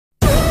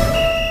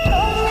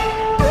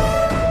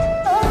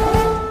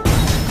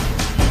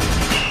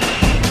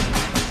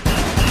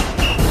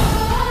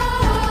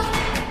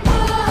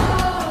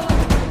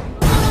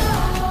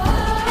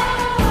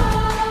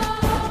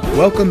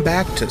Welcome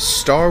back to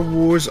Star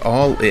Wars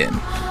All In,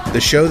 the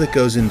show that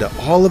goes into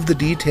all of the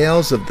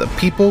details of the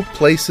people,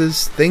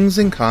 places, things,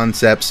 and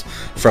concepts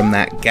from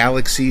that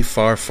galaxy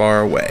far,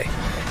 far away.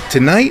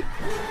 Tonight,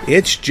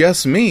 it's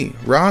just me,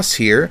 Ross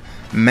here.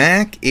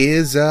 Mac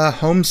is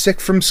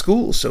homesick from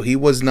school, so he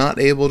was not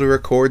able to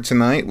record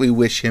tonight. We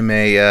wish him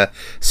a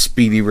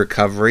speedy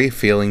recovery,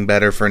 feeling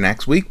better for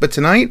next week. But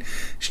tonight,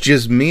 it's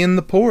just me and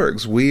the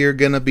Porgs. We are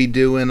going to be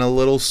doing a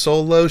little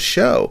solo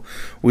show.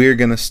 We are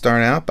going to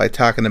start out by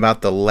talking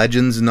about the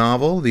Legends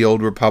novel, The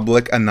Old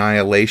Republic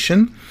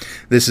Annihilation.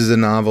 This is a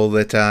novel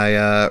that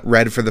I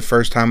read for the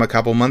first time a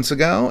couple months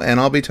ago, and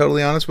I'll be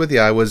totally honest with you,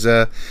 I was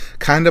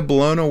kind of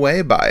blown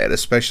away by it,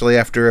 especially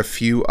after a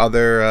few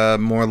other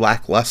more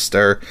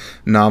lackluster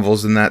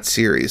novels in that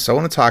series. So I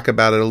want to talk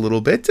about it a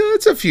little bit.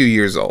 It's a few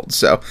years old,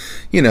 so,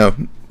 you know,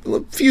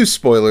 a few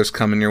spoilers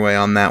coming your way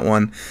on that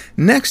one.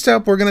 Next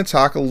up, we're going to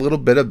talk a little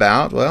bit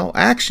about, well,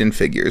 action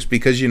figures,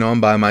 because, you know, I'm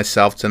by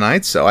myself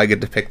tonight, so I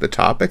get to pick the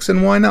topics,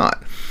 and why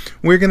not?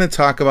 We're going to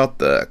talk about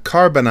the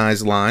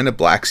Carbonized line of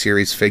Black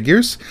Series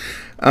figures,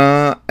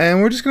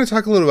 and we're just going to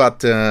talk a little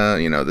about,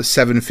 you know, the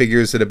 7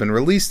 figures that have been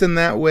released in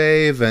that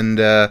wave, and,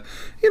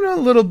 you know, a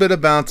little bit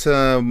about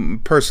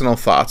personal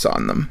thoughts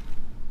on them.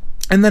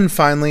 And then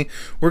finally,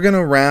 we're going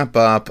to wrap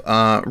up.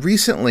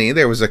 Recently,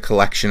 there was a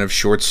collection of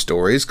short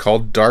stories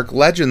called Dark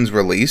Legends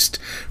released,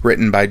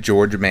 written by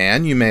George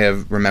Mann. You may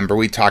remember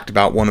we talked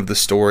about one of the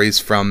stories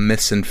from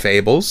Myths and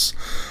Fables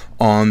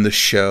on the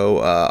show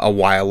a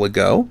while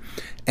ago.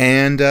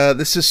 And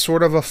this is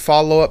sort of a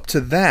follow-up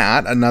to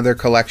that, another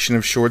collection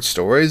of short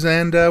stories.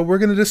 And we're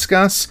going to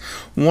discuss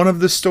one of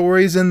the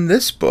stories in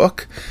this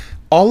book.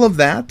 All of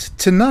that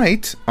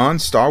tonight on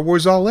Star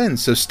Wars All In.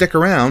 So stick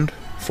around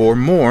for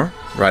more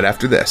right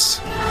after this.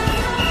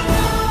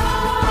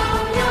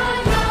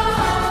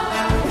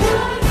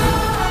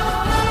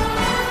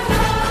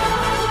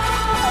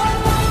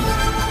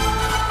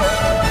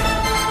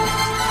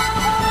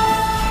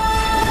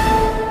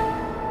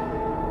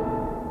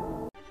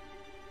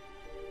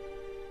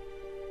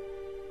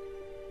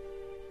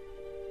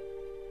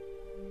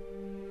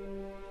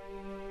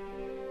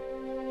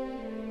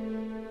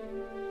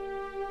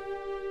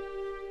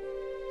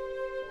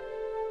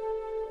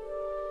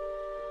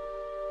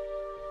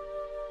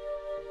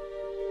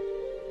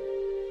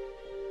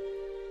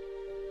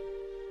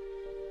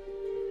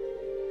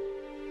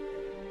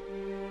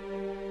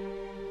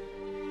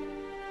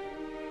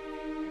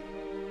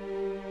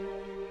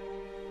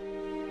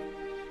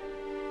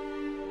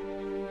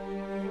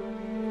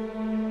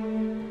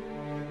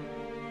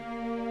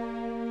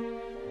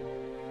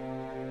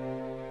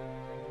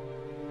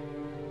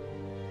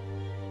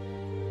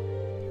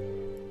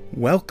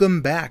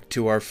 Welcome back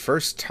to our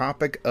first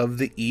topic of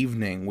the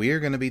evening. We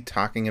are going to be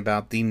talking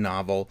about the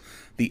novel,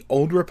 The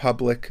Old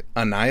Republic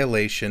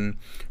Annihilation,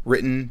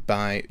 written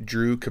by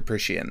Drew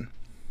Caprician.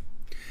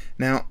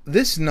 Now,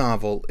 this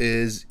novel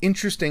is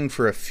interesting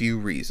for a few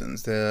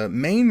reasons. The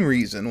main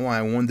reason why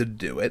I wanted to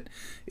do it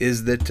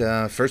is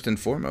that, first and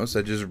foremost,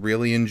 I just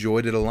really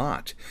enjoyed it a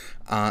lot.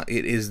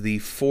 It is the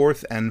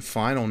 4th and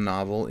final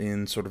novel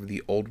in sort of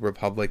the Old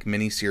Republic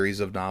miniseries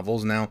of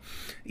novels. Now,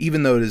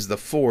 even though it is the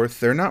 4th,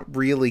 they're not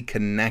really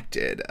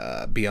connected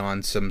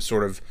beyond some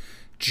sort of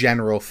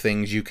general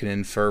things you can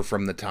infer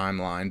from the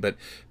timeline. But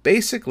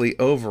basically,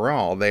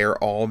 overall, they are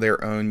all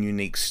their own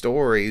unique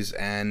stories,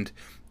 and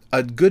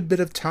a good bit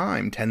of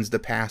time tends to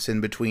pass in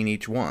between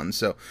each one.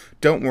 So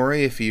don't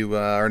worry if you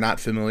are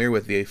not familiar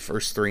with the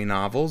first 3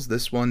 novels.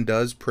 This one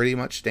does pretty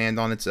much stand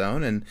on its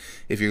own, and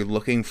if you're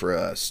looking for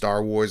a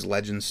Star Wars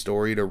Legends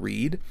story to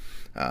read,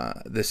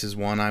 this is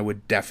one I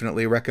would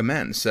definitely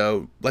recommend.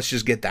 So let's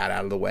just get that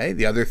out of the way.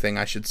 The other thing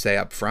I should say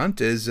up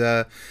front is,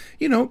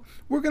 you know,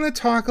 we're going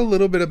to talk a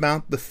little bit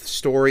about the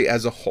story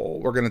as a whole.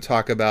 We're going to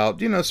talk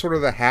about, you know, sort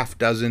of the half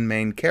dozen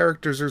main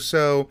characters or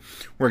so.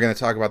 We're going to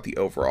talk about the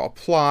overall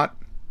plot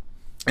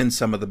and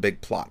some of the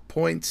big plot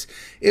points.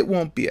 It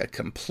won't be a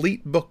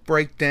complete book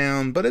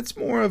breakdown, but it's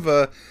more of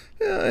a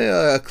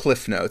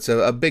cliff notes,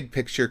 a big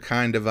picture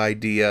kind of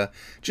idea,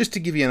 just to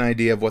give you an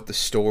idea of what the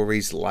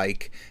story's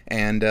like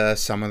and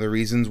some of the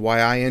reasons why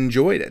I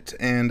enjoyed it.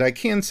 And I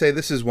can say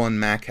this is one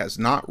Mac has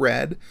not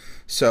read,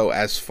 so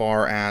as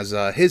far as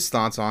his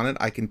thoughts on it,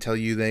 I can tell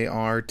you they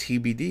are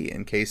TBD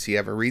in case he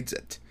ever reads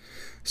it.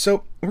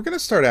 So we're going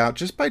to start out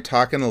just by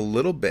talking a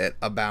little bit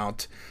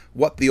about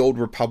what the Old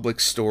Republic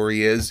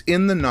story is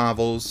in the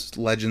novels,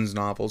 Legends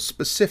novels,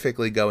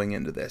 specifically going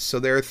into this. So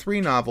there are 3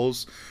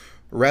 novels,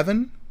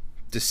 Revan,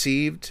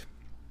 Deceived,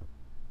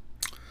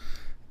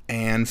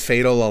 and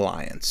Fatal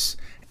Alliance.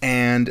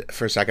 And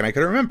for a second I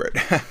couldn't remember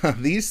it.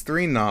 These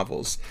 3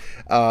 novels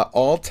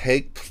all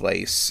take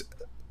place,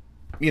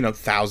 you know,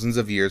 thousands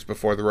of years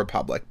before the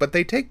Republic, but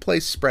they take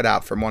place spread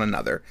out from one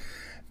another.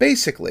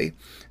 Basically,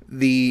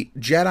 the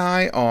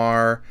Jedi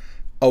are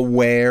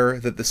aware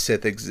that the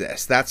Sith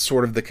exist. That's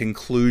sort of the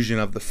conclusion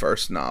of the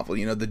first novel.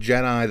 You know, the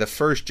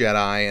first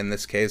Jedi, in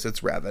this case it's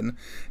Revan,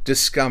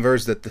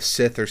 discovers that the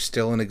Sith are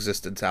still in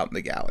existence out in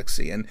the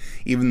galaxy. And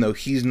even though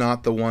he's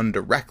not the one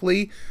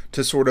directly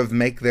to sort of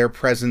make their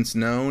presence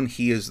known,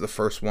 he is the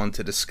first one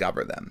to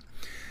discover them.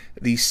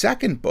 The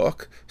second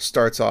book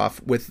starts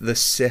off with the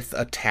Sith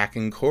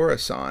attacking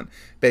Coruscant.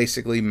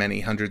 Basically,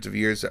 many hundreds of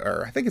years,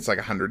 or I think it's like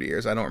 100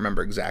 years, I don't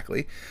remember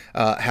exactly,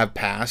 have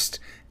passed.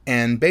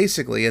 And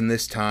basically, in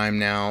this time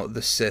now,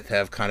 the Sith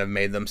have kind of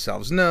made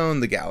themselves known,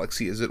 the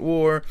galaxy is at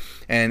war,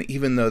 and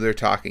even though they're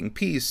talking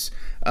peace,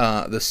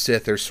 the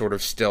Sith are sort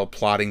of still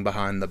plotting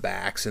behind the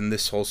backs, and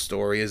this whole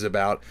story is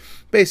about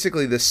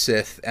basically the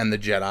Sith and the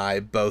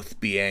Jedi both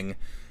being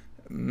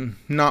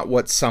not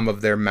what some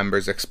of their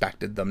members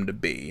expected them to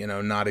be, you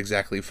know, not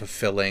exactly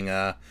fulfilling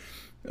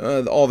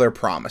all their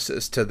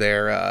promises to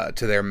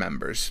their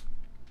members.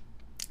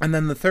 And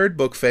then the third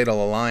book,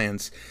 Fatal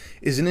Alliance,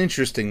 is an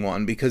interesting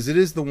one because it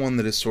is the one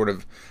that is sort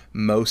of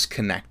most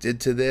connected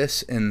to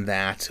this, in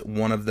that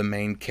one of the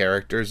main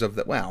characters of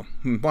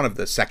one of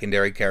the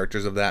secondary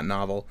characters of that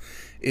novel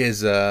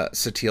is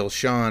Satele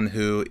Shan,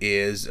 who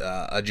is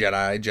a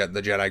Jedi,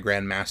 the Jedi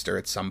Grand Master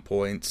at some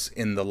points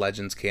in the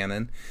Legends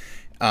canon.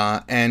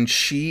 And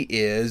she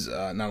is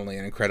not only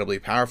an incredibly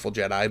powerful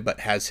Jedi,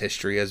 but has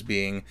history as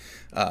being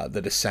the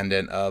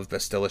descendant of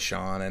Bastila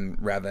Shan and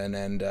Revan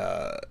and,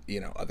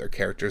 other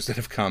characters that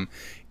have come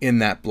in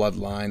that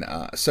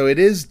bloodline. So it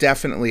is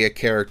definitely a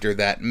character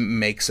that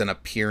makes an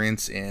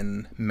appearance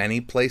in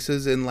many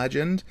places in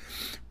legend.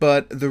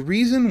 But the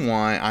reason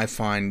why I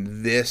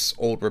find this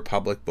Old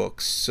Republic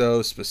book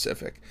so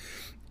specific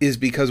is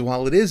because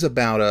while it is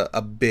about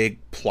a big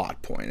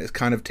plot point, it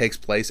kind of takes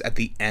place at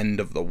the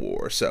end of the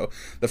war. So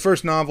the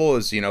first novel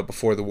is,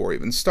 before the war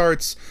even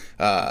starts.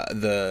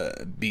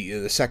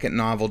 The second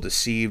novel,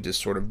 Deceived, is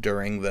sort of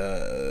during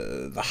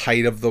the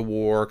height of the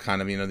war,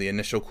 kind of, the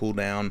initial cool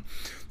down.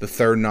 The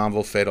third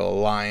novel, Fatal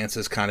Alliance,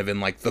 is kind of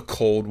in like the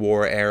Cold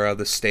War era,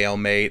 the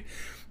stalemate.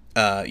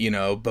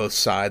 Both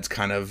sides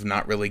kind of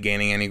not really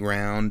gaining any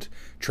ground,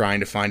 trying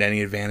to find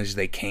any advantage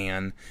they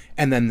can.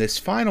 And then this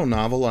final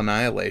novel,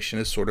 Annihilation,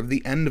 is sort of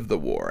the end of the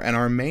war, and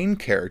our main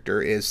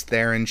character is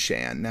Theron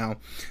Shan. Now,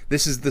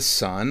 this is the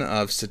son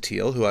of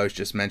Satele, who I was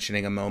just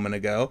mentioning a moment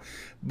ago,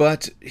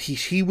 but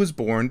he was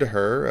born to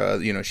her.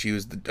 She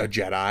was a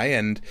Jedi,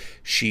 and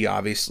she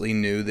obviously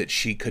knew that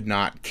she could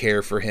not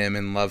care for him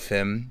and love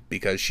him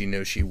because she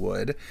knew she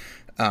would.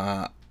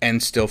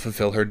 And still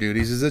fulfill her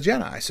duties as a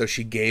Jedi. So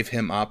she gave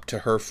him up to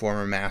her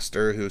former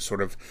master, who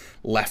sort of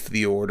left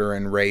the order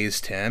and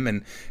raised him.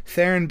 And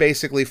Theron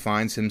basically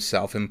finds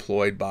himself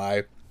employed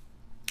by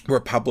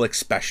Republic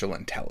Special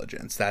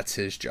Intelligence. That's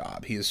his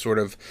job. He is sort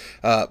of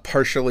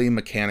partially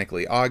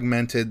mechanically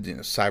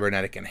augmented,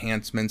 cybernetic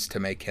enhancements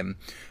to make him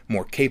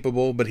more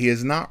capable, but he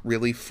is not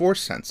really force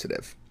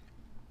sensitive.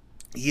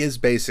 He is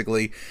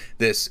basically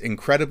this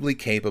incredibly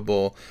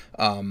capable,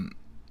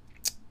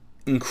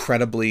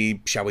 incredibly,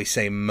 shall we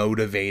say,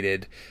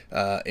 motivated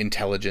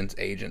intelligence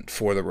agent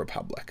for the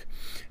Republic.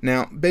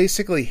 Now,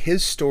 basically,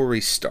 his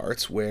story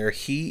starts where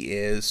he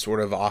is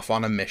sort of off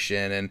on a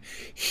mission, and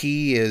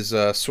he is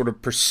sort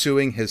of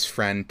pursuing his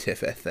friend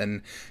Tifith.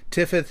 And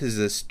Tifith is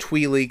this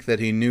Twi'lek that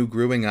he knew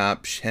growing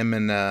up. Him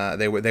and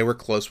they were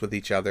close with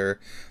each other,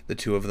 the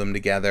two of them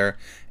together.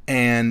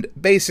 And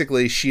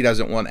basically, she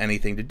doesn't want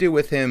anything to do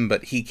with him,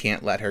 but he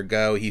can't let her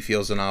go. He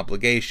feels an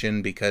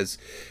obligation because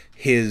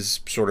his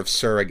sort of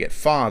surrogate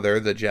father,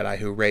 the Jedi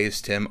who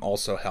raised him,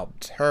 also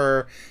helped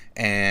her,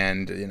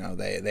 and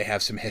they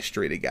have some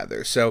history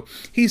together. So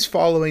he's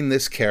following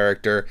this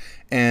character,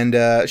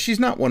 and she's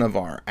not one of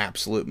our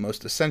absolute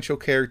most essential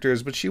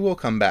characters, but she will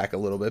come back a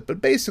little bit.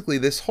 But basically,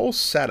 this whole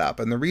setup,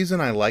 and the reason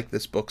I like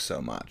this book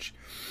so much,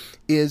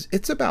 is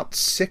it's about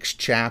 6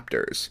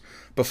 chapters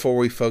before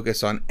we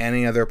focus on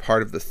any other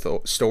part of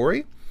the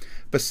story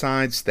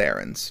besides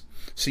Theron's.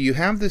 So you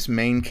have this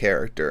main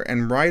character,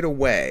 and right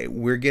away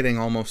we're getting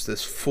almost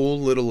this full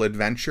little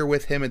adventure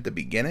with him at the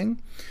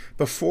beginning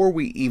before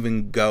we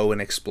even go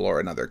and explore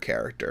another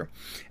character.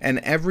 And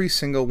every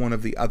single one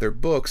of the other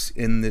books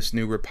in this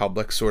New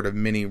Republic sort of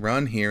mini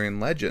run here in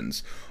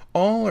Legends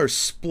all are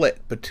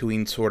split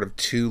between sort of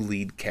 2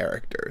 lead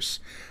characters.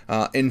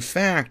 In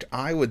fact,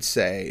 I would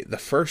say the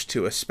first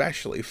 2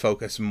 especially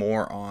focus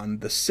more on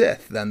the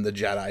Sith than the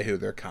Jedi who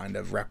they're kind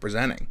of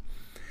representing.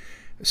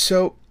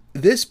 So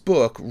this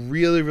book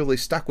really, really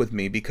stuck with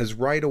me because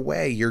right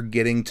away you're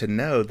getting to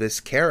know this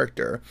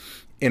character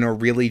in a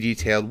really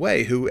detailed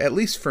way, who, at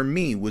least for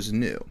me, was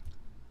new.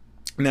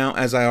 Now,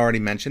 as I already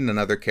mentioned,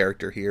 another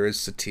character here is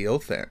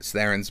Satele,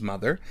 Theron's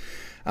mother.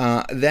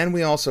 Then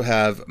we also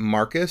have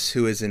Marcus,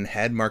 who is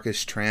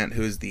Marcus Trant,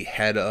 who is the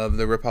head of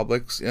the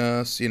Republic's,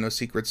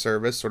 Secret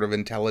Service, sort of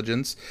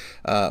intelligence,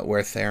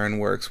 where Theron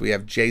works. We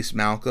have Jace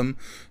Malcolm,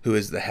 who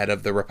is the head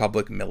of the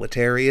Republic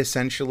military,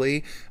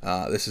 essentially.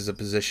 This is a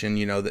position,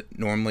 that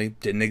normally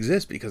didn't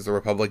exist because the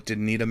Republic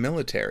didn't need a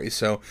military.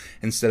 So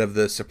instead of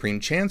the Supreme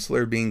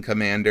Chancellor being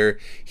commander,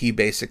 he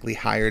basically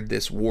hired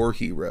this war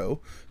hero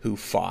who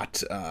fought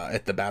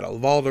at the Battle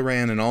of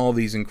Alderaan and all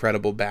these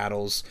incredible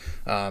battles,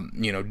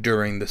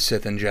 during the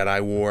Sith and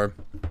Jedi War.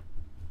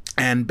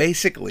 And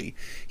basically,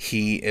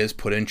 he is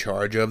put in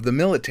charge of the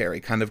military,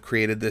 kind of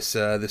created this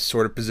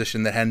sort of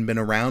position that hadn't been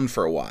around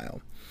for a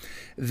while.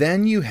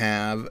 Then you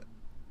have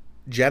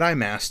Jedi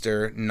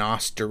Master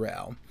Nos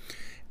Durell,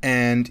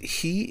 and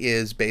he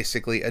is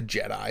basically a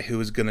Jedi who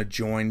is going to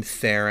join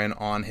Theron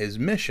on his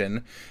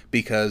mission,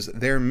 because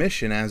their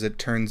mission, as it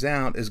turns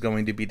out, is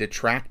going to be to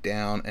track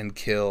down and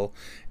kill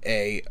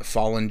a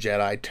fallen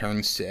Jedi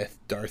turned Sith,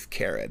 Darth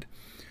Carid.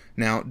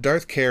 Now,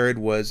 Darth Carid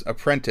was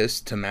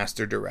apprenticed to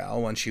Master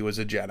Durell when she was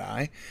a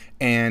Jedi,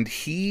 and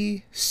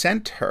he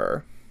sent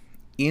her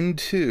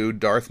into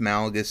Darth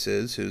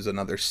Malgus's, who's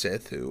another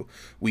Sith who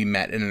we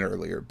met in an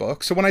earlier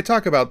book. So when I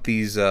talk about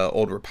these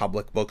Old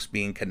Republic books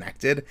being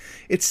connected,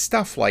 it's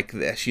stuff like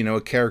this,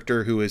 a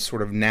character who is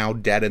sort of now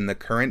dead in the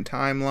current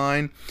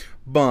timeline,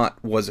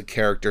 but was a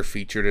character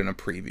featured in a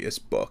previous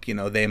book.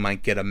 They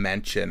might get a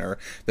mention, or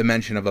the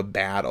mention of a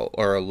battle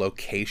or a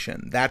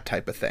location, that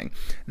type of thing.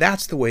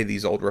 That's the way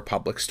these Old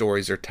Republic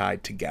stories are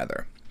tied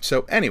together.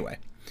 So anyway,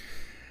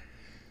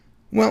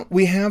 well,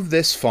 we have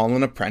this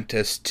fallen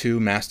apprentice to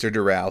Master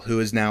Durell, who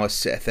is now a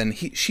Sith, and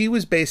she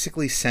was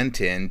basically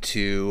sent in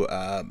to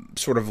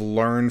sort of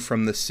learn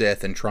from the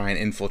Sith and try and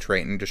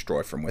infiltrate and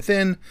destroy from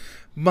within,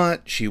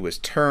 but she was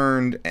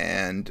turned,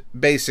 and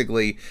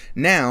basically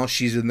now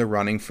she's in the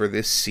running for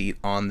this seat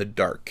on the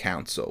Dark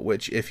Council,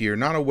 which, if you're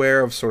not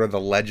aware of sort of the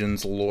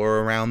Legends lore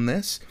around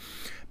this,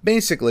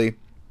 basically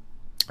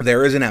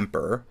there is an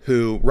emperor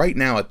who right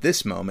now at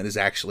this moment is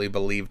actually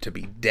believed to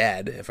be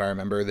dead, if I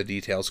remember the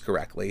details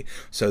correctly.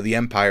 So the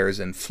empire is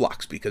in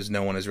flux because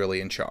no one is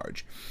really in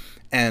charge.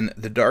 And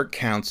the Dark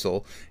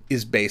Council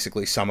is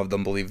basically, some of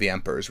them believe the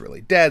emperor is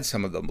really dead,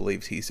 some of them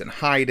believe he's in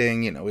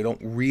hiding, we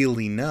don't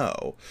really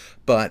know.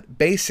 But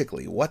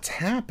basically what's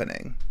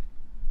happening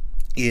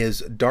is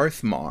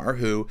Darth Marr,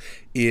 who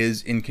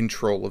is in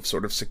control of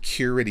sort of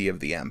security of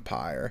the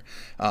empire,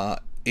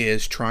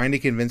 is trying to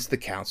convince the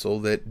council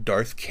that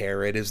Darth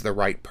Carid is the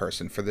right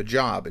person for the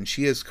job, and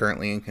she is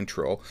currently in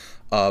control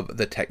of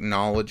the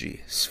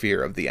technology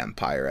sphere of the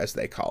empire, as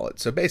they call it.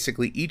 So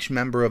basically, each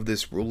member of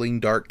this ruling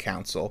Dark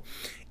Council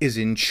is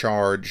in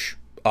charge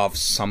of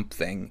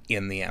something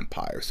in the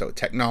empire. So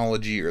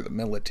technology, or the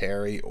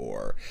military,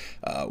 or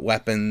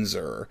weapons,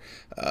 or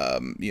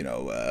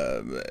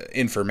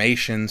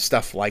information,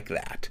 stuff like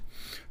that.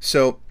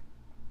 So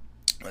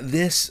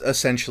this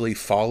essentially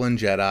fallen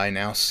Jedi,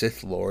 now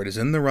Sith Lord, is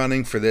in the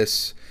running for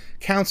this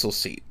council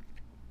seat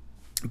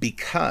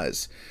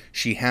because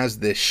she has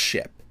this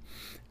ship.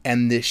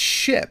 And this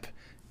ship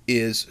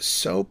is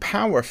so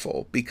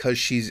powerful because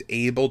she's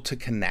able to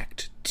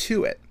connect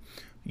to it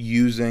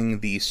using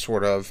these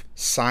sort of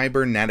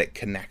cybernetic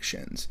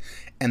connections.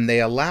 And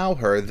they allow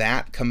her,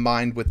 that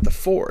combined with the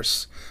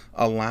Force,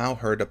 allow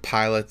her to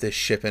pilot this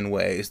ship in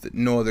ways that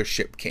no other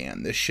ship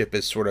can. This ship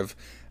is sort of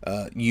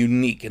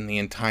unique in the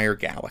entire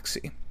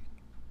galaxy.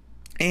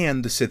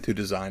 And the Sith who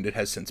designed it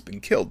has since been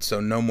killed, so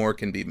no more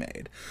can be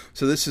made.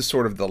 So this is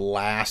sort of the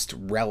last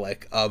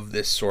relic of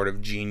this sort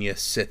of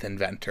genius Sith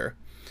inventor.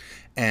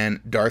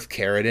 And Darth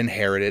Carid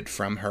inherited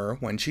from her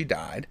when she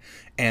died,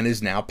 and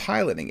is now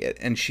piloting it.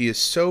 And she is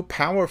so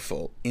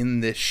powerful in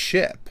this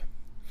ship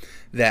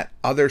that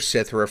other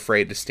Sith are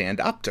afraid to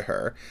stand up to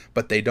her,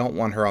 but they don't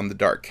want her on the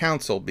Dark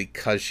Council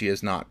because she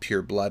is not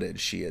pure-blooded.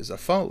 She is a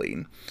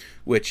Falleen,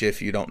 which,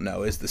 if you don't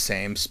know, is the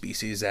same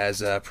species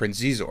as Prince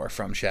Xizor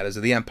from Shadows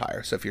of the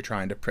Empire, so if you're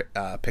trying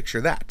to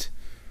picture that.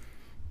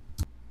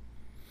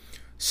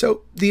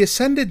 So, the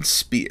Ascended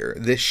Spear,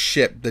 this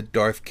ship that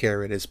Darth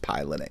Carid is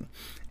piloting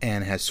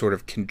and has sort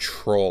of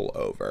control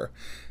over,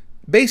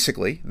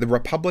 basically, the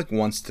Republic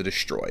wants to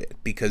destroy it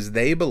because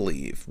they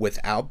believe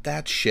without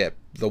that ship,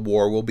 the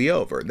war will be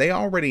over. They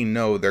already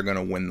know they're going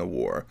to win the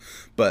war,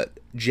 but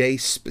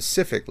Jace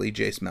specifically,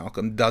 Jace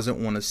Malcolm,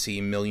 doesn't want to see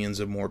millions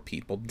of more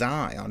people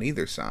die on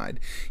either side.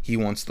 He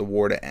wants the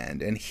war to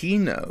end, and he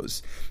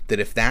knows that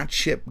if that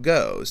ship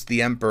goes,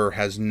 the Emperor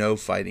has no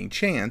fighting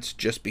chance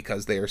just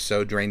because they are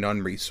so drained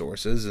on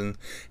resources, and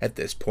at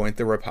this point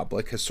the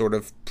Republic has sort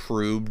of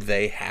proved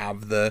they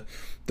have the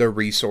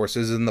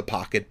resources in the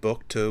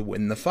pocketbook to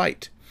win the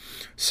fight.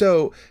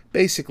 So,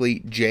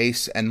 basically,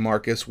 Jace and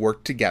Marcus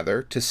work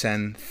together to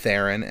send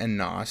Theron and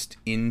Nost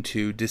in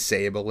to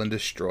disable and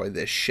destroy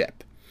this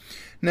ship.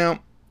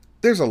 Now,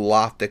 there's a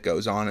lot that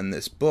goes on in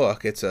this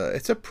book. It's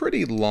a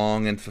pretty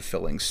long and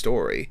fulfilling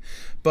story,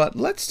 but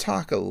let's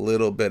talk a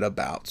little bit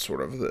about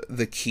sort of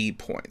the key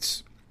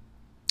points.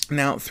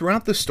 Now,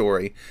 throughout the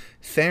story,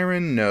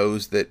 Theron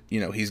knows that,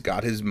 he's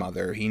got his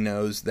mother. He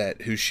knows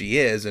that who she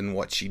is and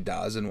what she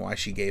does and why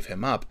she gave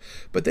him up,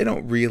 but they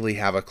don't really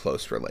have a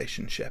close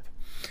relationship.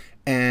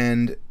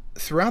 And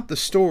throughout the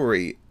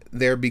story,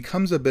 there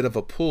becomes a bit of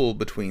a pull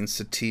between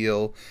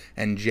Satele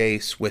and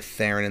Jace, with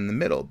Theron in the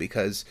middle,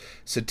 because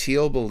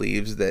Satele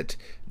believes that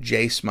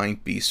Jace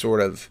might be sort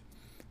of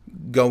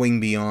going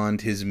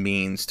beyond his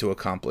means to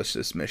accomplish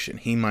this mission.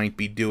 He might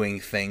be doing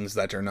things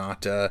that are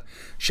not,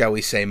 shall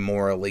we say,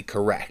 morally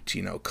correct,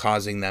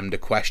 causing them to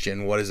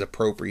question what is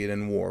appropriate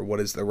in war, what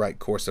is the right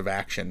course of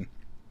action,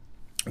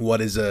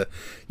 what is a,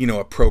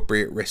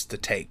 appropriate risk to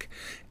take.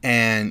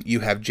 And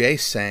you have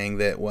Jace saying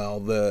that, well,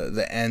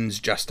 the ends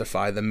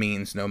justify the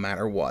means no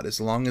matter what.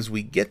 As long as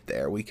we get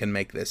there, we can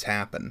make this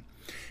happen.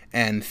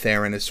 And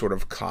Theron is sort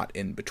of caught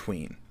in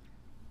between.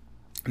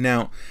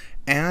 Now,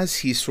 as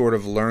he sort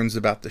of learns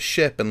about the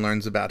ship and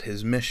learns about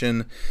his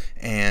mission,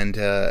 and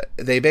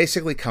they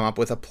basically come up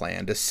with a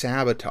plan to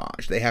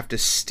sabotage. They have to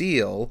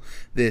steal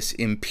this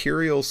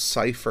Imperial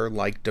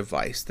cipher-like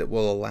device that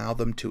will allow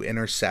them to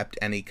intercept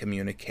any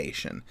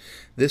communication.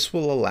 This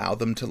will allow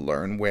them to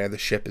learn where the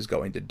ship is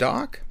going to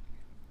dock,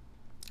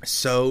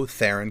 so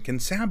Theron can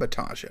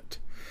sabotage it.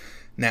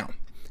 Now,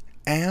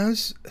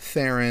 as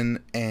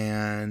Theron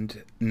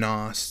and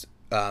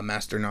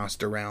Master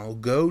Nosterel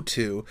go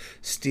to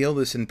steal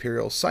this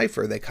Imperial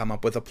cipher, they come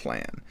up with a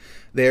plan.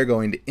 They are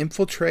going to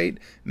infiltrate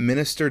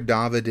Minister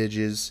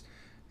Davidige's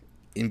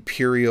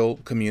Imperial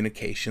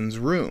communications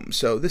room.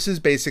 So this is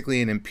basically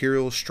an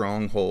Imperial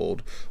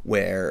stronghold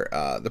where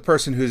the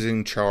person who's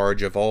in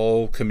charge of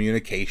all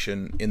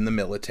communication in the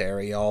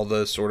military, all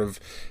the sort of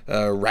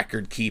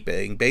record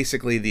keeping,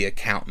 basically the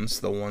accountants,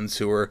 the ones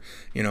who are,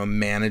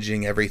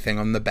 managing everything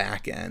on the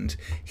back end,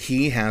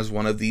 he has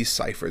one of these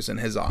ciphers in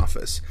his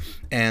office.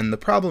 And the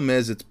problem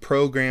is it's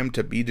programmed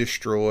to be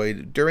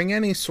destroyed during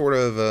any sort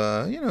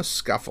of,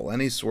 scuffle,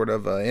 any sort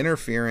of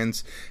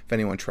interference. If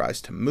anyone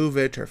tries to move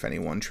it, or if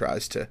anyone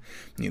tries to,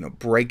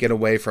 break it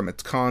away from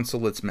its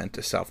console, it's meant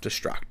to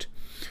self-destruct.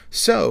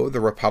 So the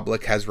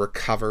Republic has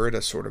recovered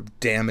a sort of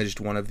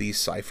damaged one of these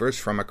ciphers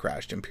from a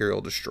crashed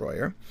Imperial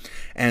destroyer.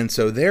 And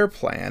so their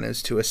plan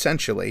is to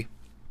essentially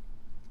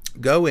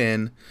go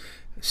in,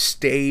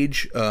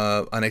 stage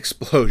an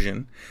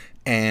explosion,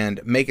 and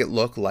make it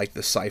look like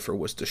the cipher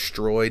was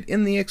destroyed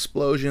in the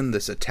explosion,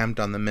 this attempt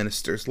on the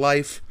minister's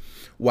life,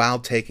 while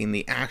taking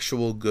the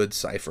actual good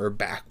cipher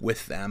back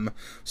with them,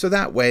 so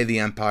that way the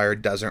Empire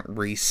doesn't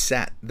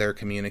reset their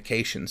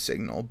communication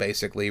signal,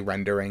 basically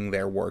rendering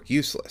their work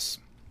useless.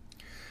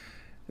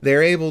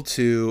 They're able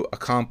to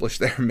accomplish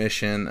their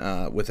mission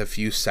with a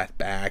few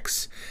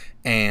setbacks,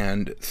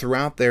 and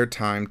throughout their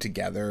time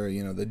together,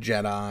 the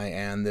Jedi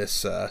and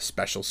this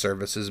Special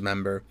Services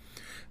member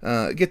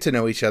get to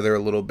know each other a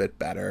little bit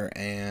better,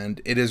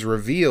 and it is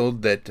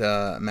revealed that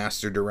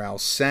Master Durrell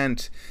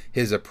sent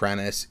his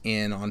apprentice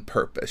in on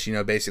purpose.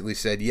 Basically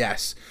said,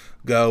 yes,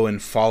 go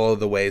and follow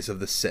the ways of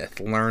the Sith,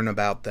 learn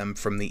about them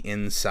from the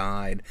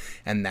inside,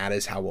 and that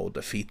is how we'll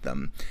defeat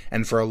them.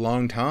 And for a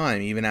long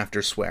time, even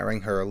after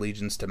swearing her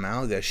allegiance to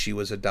Malga, she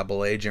was a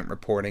double agent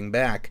reporting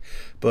back,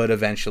 but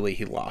eventually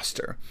he lost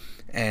her.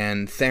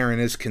 And Theron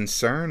is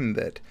concerned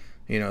that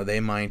they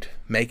might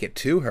make it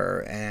to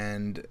her,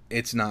 and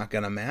it's not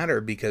going to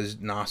matter because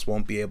Nos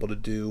won't be able to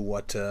do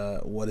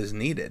what is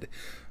needed.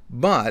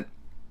 But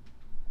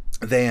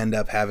they end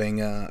up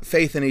having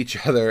faith in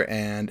each other,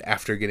 and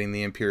after getting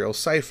the Imperial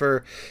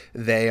cipher,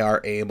 they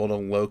are able to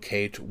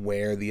locate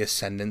where the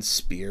Ascendant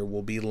Spear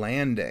will be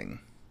landing.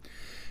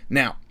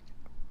 Now,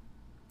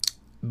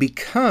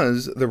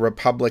 because the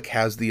Republic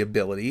has the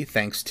ability,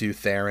 thanks to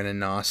Theron and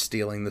Nos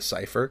stealing the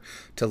cipher,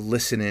 to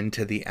listen in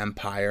to the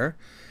Empire,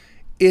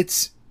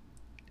 it's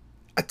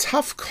a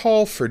tough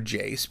call for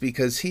Jace,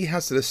 because he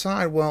has to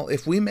decide, well,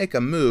 if we make a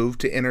move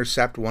to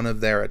intercept one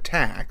of their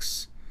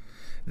attacks,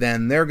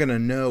 then they're going to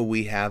know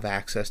we have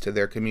access to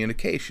their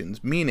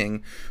communications,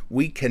 meaning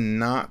we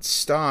cannot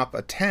stop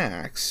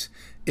attacks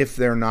if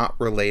they're not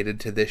related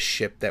to this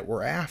ship that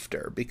we're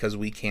after, because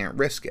we can't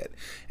risk it.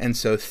 And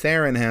so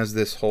Theron has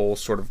this whole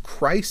sort of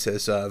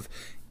crisis of,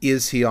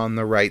 is he on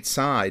the right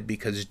side?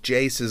 Because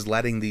Jace is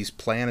letting these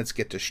planets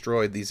get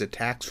destroyed, these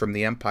attacks from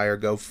the Empire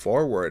go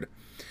forward,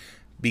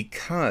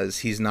 because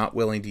he's not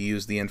willing to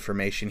use the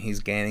information he's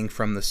gaining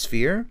from the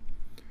sphere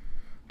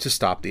to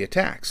stop the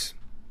attacks.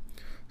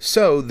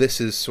 So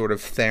this is sort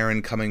of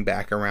Theron coming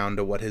back around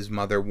to what his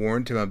mother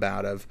warned him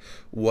about, of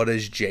what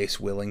is Jace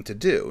willing to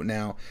do.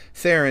 Now,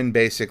 Theron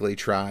basically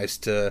tries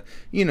to,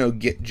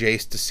 get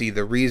Jace to see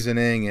the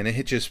reasoning, and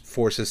it just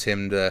forces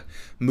him to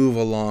move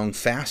along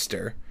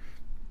faster.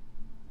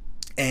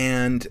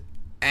 And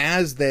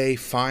as they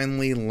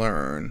finally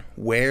learn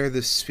where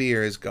the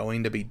sphere is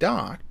going to be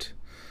docked,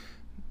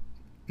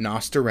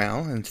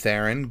 Nosterel and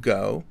Theron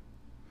go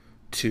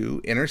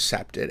to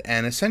intercept it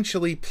and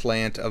essentially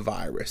plant a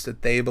virus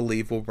that they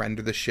believe will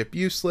render the ship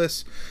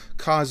useless,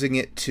 causing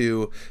it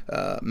to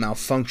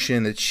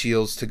malfunction, its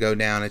shields to go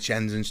down, its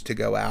engines to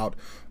go out,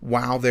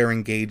 while they're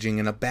engaging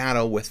in a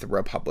battle with the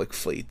Republic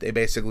fleet. They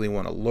basically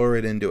want to lure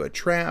it into a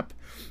trap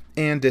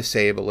and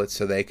disable it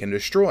so they can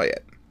destroy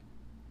it.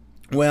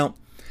 Well,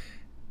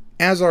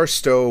 as our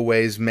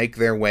stowaways make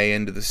their way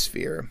into the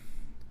sphere,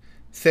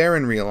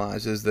 Theron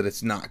realizes that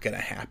it's not going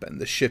to happen.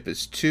 The ship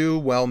is too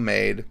well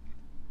made.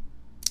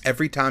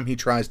 Every time he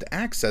tries to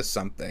access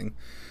something,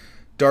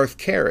 Darth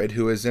Carid,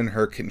 who is in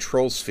her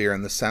control sphere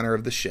in the center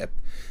of the ship,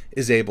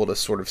 is able to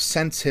sort of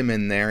sense him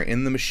in there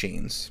in the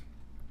machines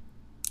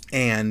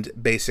and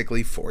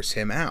basically force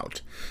him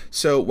out.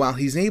 So while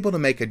he's able to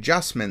make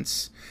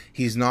adjustments,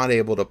 he's not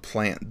able to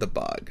plant the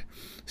bug.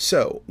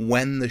 So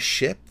when the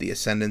ship, the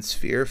Ascendant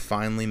Sphere,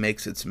 finally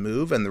makes its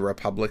move and the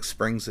Republic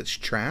springs its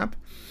trap,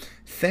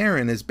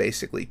 Theron is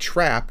basically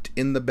trapped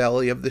in the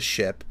belly of the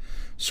ship,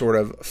 sort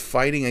of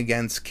fighting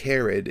against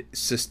Carid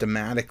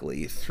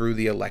systematically through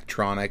the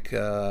electronic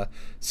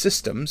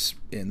systems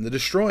in the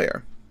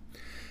destroyer.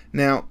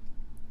 Now,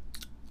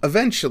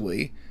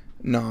 eventually,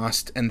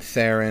 Nost and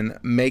Theron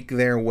make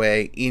their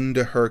way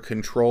into her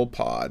control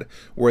pod,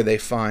 where they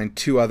find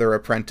two other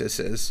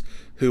apprentices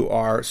who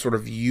are sort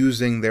of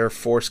using their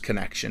force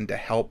connection to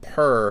help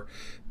her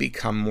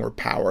become more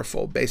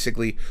powerful,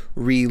 basically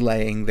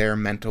relaying their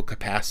mental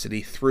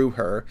capacity through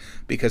her,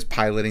 because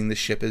piloting the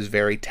ship is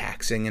very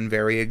taxing and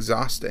very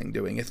exhausting,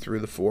 doing it through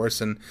the force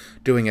and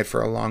doing it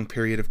for a long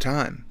period of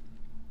time.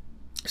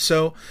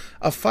 So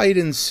a fight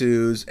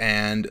ensues,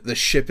 and the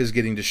ship is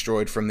getting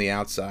destroyed from the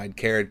outside.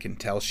 Carid can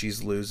tell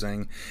she's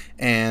losing,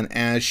 and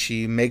as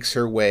she makes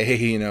her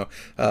way,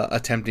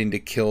 attempting to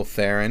kill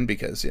Theron,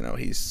 because,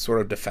 he's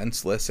sort of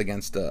defenseless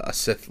against a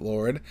Sith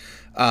Lord,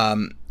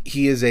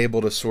 he is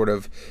able to sort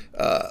of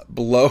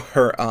blow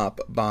her up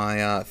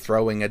by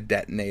throwing a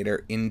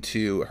detonator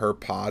into her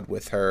pod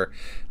with her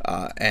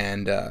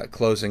and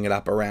closing it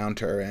up around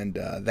her, and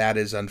that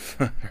is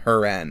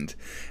her end.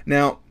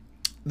 Now,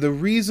 the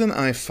reason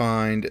I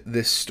find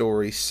this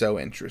story so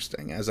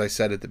interesting, as I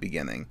said at the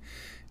beginning,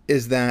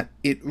 is that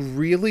it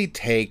really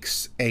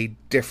takes a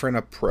different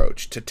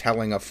approach to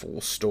telling a full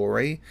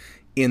story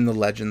in the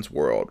Legends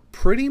world.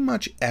 Pretty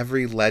much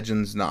every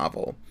Legends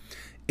novel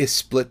is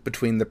split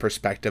between the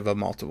perspective of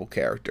multiple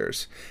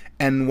characters.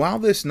 And while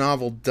this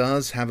novel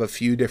does have a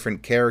few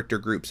different character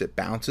groups it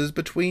bounces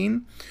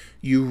between,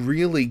 you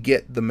really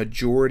get the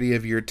majority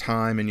of your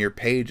time and your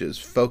pages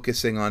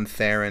focusing on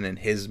Theron and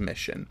his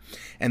mission.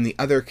 And the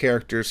other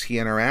characters he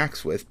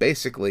interacts with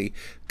basically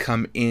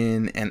come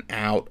in and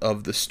out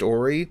of the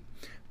story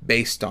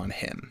based on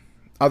him,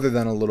 other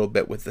than a little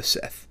bit with the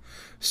Sith.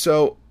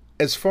 So,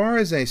 as far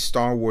as a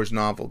Star Wars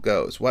novel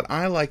goes, what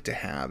I like to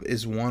have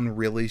is one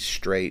really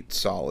straight,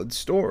 solid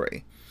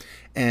story.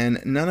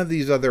 And none of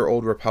these other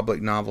Old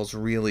Republic novels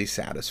really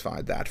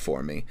satisfied that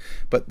for me.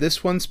 But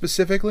this one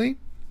specifically,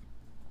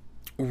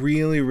 I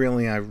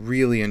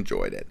really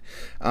enjoyed it.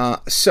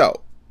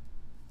 So,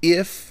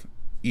 if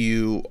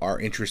you are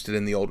interested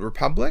in the Old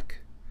Republic,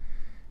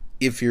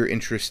 if you're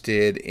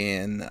interested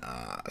in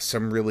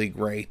some really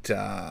great,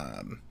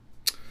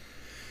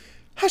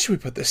 how should we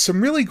put this?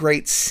 Some really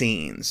great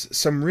scenes,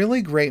 some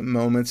really great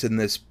moments in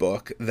this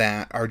book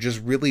that are just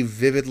really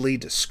vividly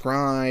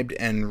described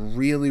and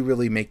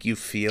really make you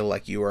feel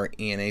like you are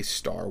in a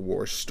Star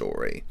Wars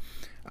story.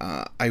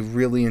 I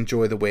really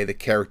enjoy the way the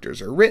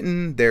characters are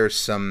written. There's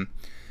some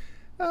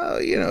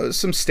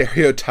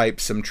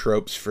stereotypes, some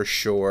tropes for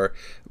sure,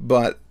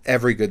 but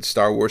every good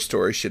Star Wars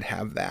story should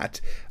have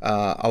that.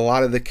 A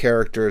lot of the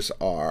characters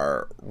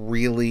are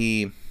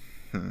really,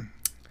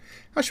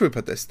 how should we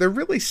put this? They're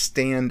really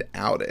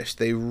stand-outish.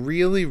 They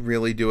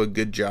really do a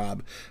good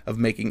job of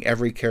making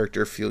every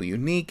character feel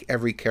unique.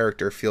 Every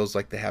character feels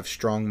like they have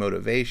strong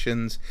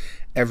motivations.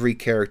 Every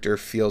character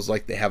feels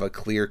like they have a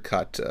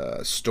clear-cut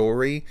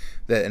story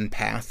and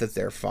path that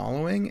they're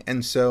following.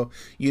 And so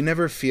you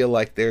never feel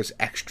like there's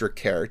extra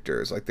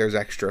characters, like there's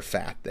extra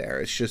fat there.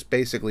 It's just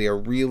basically a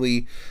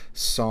really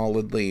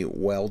solidly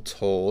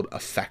well-told,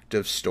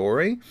 effective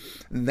story.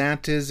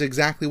 That is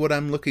exactly what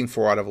I'm looking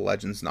for out of a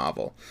Legends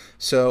novel.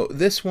 So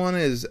this one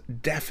is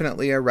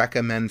definitely a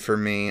recommend for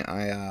me.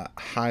 I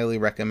highly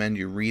recommend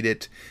you read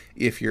it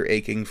if you're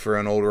aching for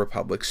an Old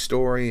Republic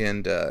story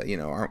and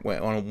aren't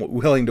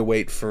willing to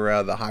wait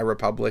for the High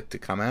Republic to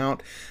come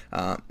out.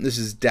 This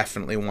is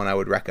definitely one I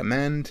would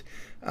recommend.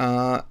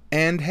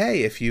 And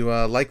hey, if you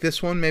like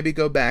this one, maybe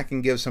go back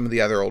and give some of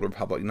the other Old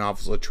Republic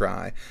novels a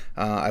try.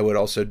 I would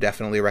also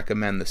definitely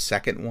recommend the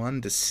second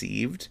one,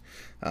 Deceived.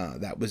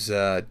 That was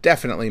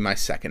definitely my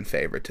second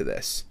favorite to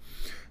this.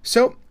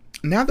 So,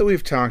 now that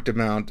we've talked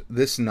about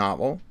this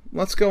novel,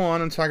 let's go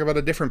on and talk about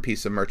a different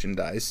piece of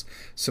merchandise,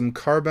 some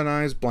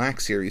carbonized Black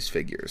Series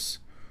figures,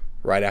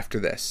 right after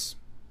this.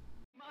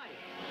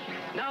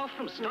 Now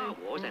from Star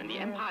Wars and The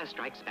Empire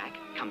Strikes Back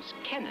comes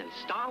Kenner's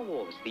Star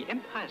Wars The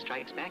Empire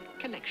Strikes Back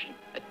collection.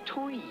 A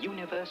toy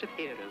universe of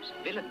heroes,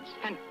 villains,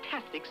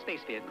 fantastic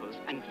space vehicles,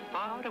 and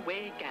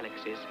faraway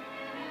galaxies.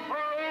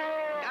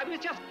 I was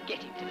just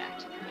getting to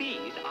that.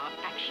 These are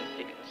action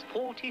figures,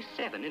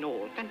 47 in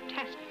all.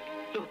 Fantastic.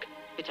 Look,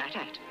 it's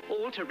AT-AT,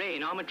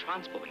 all-terrain armored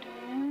transport.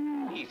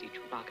 Easy,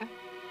 Chewbacca.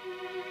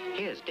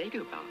 Here's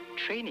Dagobah,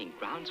 training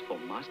grounds for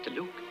Master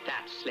Luke.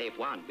 That's Slave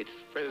One with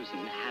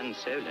frozen Han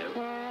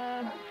Solo.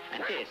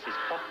 And this is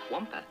Pop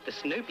Wampa, the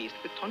snow beast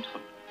with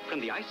Tauntaun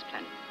from the Ice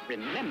Planet.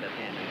 Remember,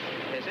 parents,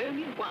 there's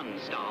only one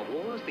Star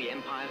Wars The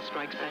Empire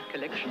Strikes Back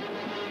collection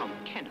from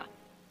Kenner.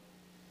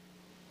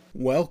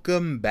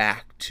 Welcome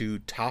back to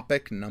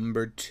topic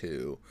number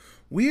 2.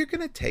 We are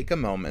going to take a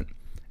moment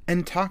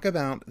and talk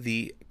about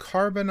the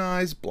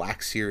Carbonized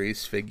Black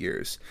Series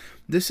figures.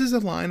 This is a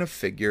line of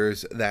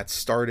figures that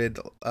started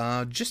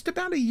just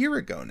about a year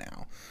ago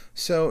now.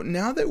 So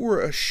now that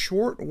we're a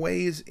short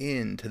ways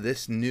into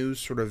this new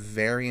sort of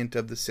variant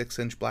of the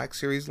 6-inch Black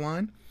Series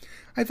line,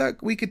 I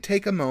thought we could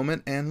take a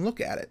moment and look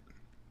at it.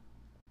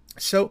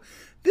 So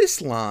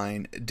this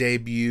line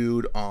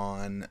debuted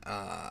on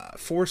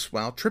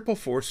Triple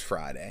Force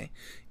Friday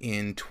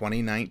in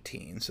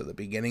 2019, so the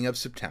beginning of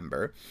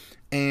September.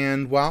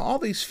 And while all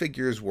these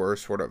figures were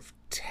sort of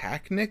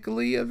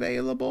technically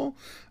available,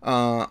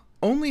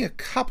 only a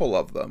couple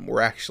of them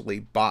were actually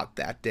bought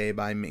that day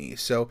by me.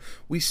 So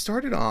we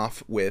started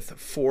off with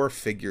 4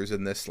 figures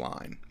in this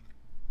line.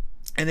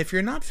 And if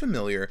you're not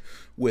familiar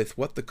with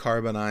what the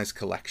Carbonized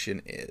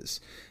collection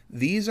is,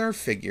 these are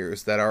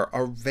figures that are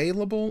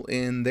available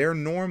in their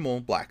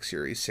normal Black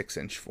Series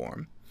 6-inch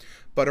form,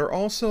 but are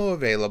also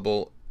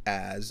available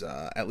as,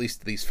 at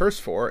least these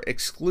first 4,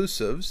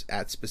 exclusives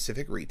at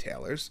specific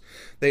retailers.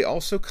 They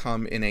also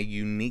come in a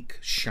unique,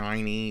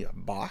 shiny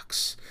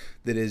box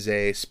that is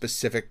a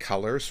specific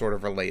color, sort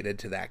of related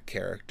to that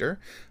character.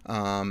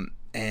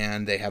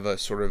 And they have a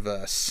sort of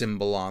a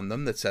symbol on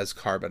them that says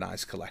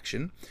Carbonized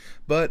Collection.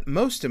 But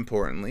most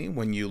importantly,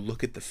 when you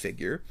look at the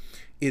figure,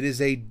 it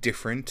is a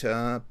different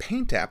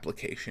paint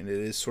application. It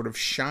is sort of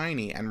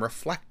shiny and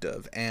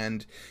reflective,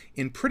 and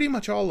in pretty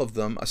much all of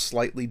them, a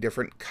slightly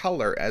different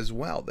color as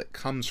well that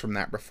comes from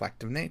that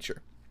reflective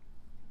nature.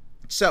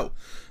 So,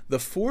 the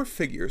 4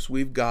 figures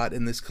we've got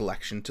in this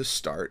collection to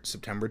start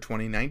September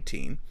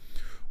 2019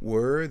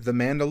 were the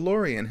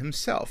Mandalorian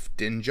himself,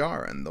 Din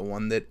Djarin, the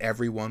one that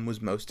everyone was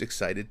most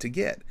excited to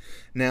get.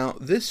 Now,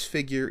 this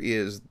figure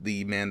is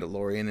the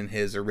Mandalorian in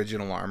his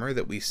original armor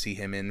that we see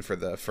him in for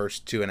the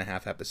first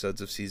 2.5 episodes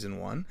of Season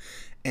 1,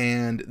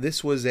 and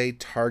this was a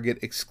Target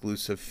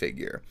exclusive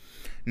figure.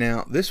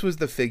 Now, this was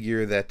the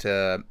figure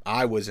that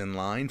I was in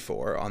line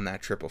for on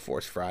that Triple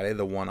Force Friday,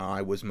 the one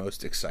I was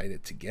most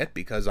excited to get,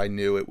 because I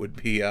knew it would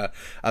be a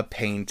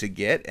pain to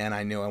get, and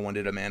I knew I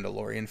wanted a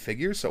Mandalorian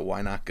figure, so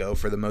why not go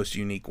for the most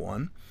unique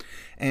one?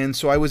 And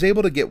so I was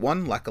able to get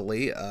one,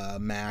 luckily.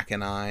 Mac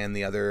and I and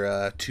the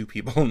other 2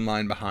 people in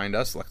line behind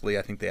us, luckily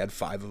I think they had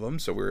 5 of them,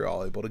 so we were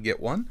all able to get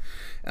one.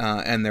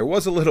 And there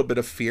was a little bit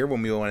of fear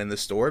when we went in the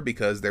store,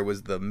 because there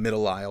was the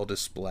middle aisle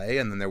display,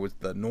 and then there was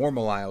the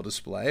normal aisle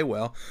display.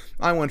 Well,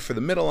 I went for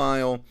the middle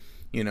aisle,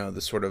 you know,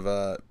 the sort of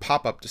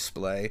pop-up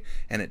display,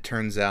 and it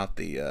turns out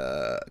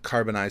the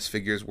carbonized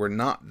figures were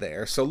not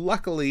there. So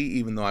luckily,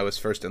 even though I was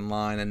first in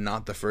line and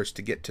not the first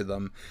to get to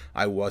them,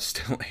 I was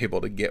still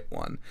able to get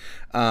one.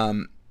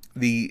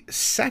 The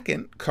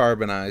second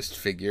carbonized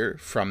figure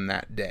from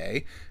that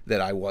day that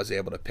I was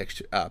able to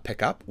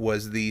pick up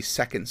was the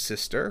second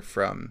sister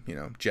from,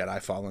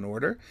 Jedi Fallen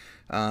Order,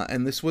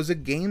 and this was a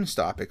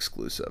GameStop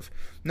exclusive.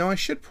 Now, I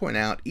should point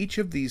out, each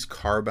of these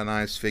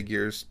carbonized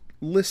figures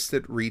lists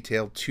at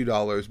retail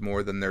 $2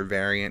 more than their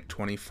variant,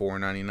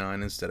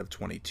 $24.99 instead of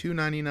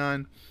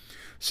 $22.99.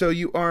 So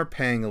you are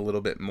paying a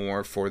little bit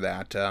more for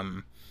that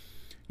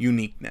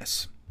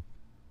uniqueness.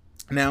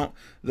 Now,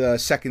 the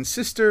second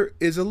sister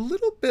is a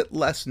little bit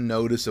less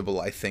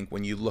noticeable, I think,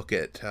 when you look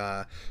at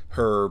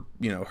her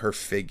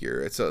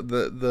figure. It's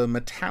the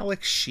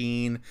metallic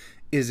sheen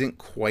isn't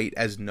quite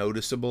as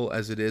noticeable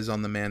as it is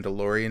on the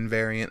Mandalorian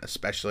variant,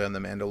 especially on the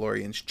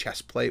Mandalorian's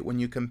chest plate when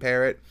you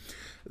compare it.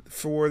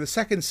 For the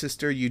second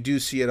sister, you do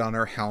see it on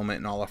her helmet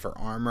and all of her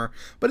armor,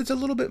 but it's a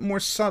little bit more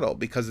subtle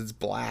because it's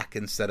black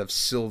instead of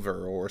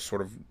silver or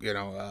sort of,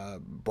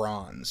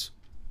 bronze.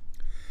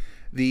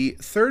 The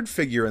third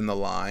figure in the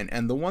line,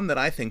 and the one that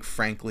I think,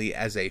 frankly,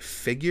 as a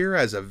figure,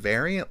 as a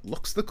variant,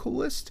 looks the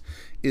coolest,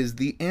 is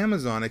the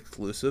Amazon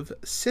exclusive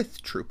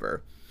Sith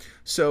Trooper.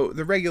 So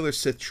the regular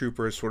Sith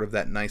Trooper is sort of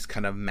that nice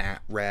kind of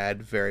matte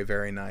red, very,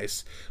 very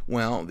nice.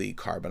 Well, the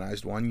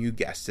carbonized one, you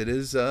guessed it,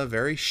 is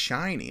very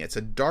shiny. It's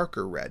a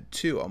darker red,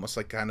 too, almost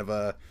like kind of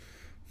a,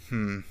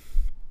 well,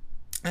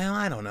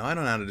 I don't know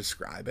how to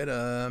describe it.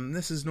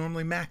 This is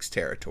normally Max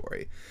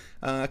territory.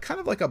 Kind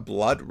of like a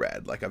blood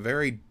red, like a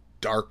very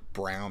dark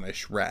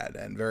brownish red,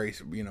 and very,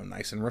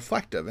 nice and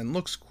reflective, and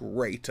looks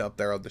great up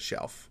there on the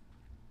shelf.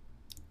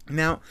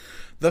 Now,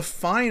 the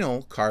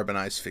final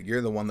carbonized figure,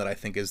 the one that I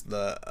think is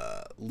the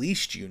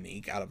least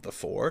unique out of the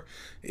 4,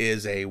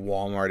 is a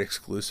Walmart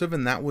exclusive,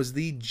 and that was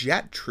the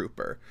Jet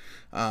Trooper.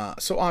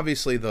 So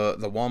obviously the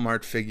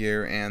Walmart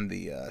figure and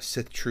the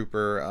Sith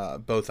Trooper,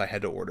 both I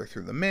had to order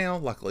through the mail.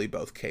 Luckily,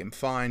 both came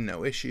fine,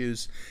 no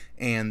issues.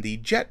 And the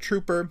Jet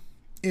Trooper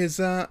is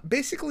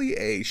basically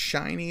a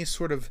shiny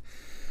sort of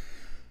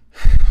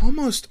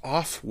almost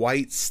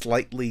off-white,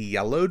 slightly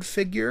yellowed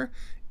figure.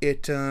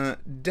 It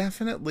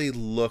definitely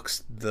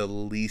looks the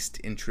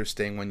least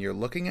interesting when you're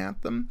looking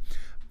at them,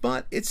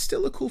 but it's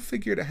still a cool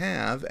figure to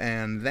have,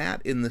 and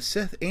that in the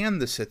Sith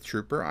and the Sith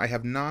Trooper, I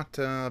have not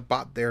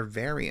bought their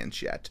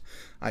variants yet.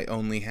 I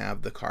only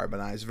have the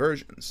carbonized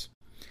versions.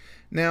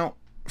 Now,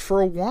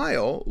 for a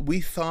while,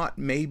 we thought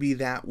maybe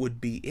that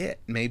would be it.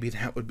 Maybe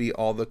that would be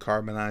all the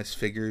carbonized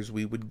figures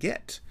we would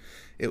get.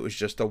 It was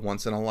just a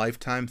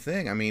once-in-a-lifetime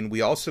thing. I mean,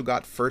 we also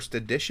got first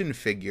edition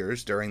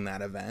figures during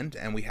that event,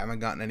 and we haven't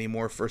gotten any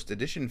more first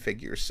edition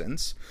figures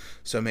since,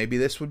 so maybe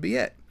this would be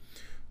it.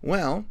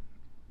 Well,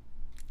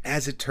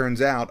 as it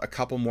turns out, a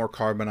couple more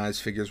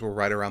carbonized figures were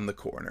right around the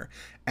corner.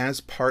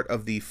 As part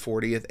of the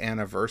 40th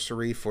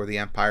anniversary for The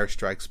Empire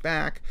Strikes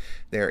Back,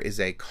 there is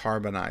a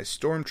carbonized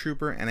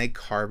Stormtrooper and a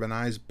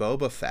carbonized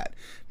Boba Fett.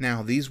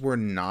 Now, these were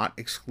not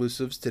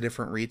exclusives to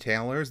different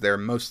retailers. They're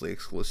mostly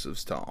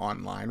exclusives to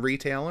online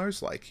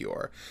retailers like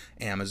your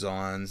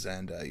Amazons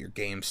and your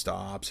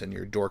GameStops and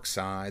your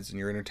Dorksides and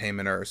your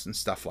Entertainment Earths and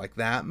stuff like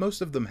that.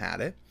 Most of them had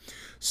it.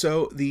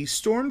 So the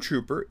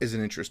Stormtrooper is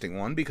an interesting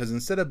one because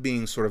instead of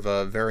being sort of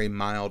a very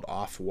mild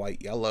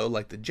off-white yellow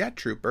like the Jet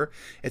Trooper,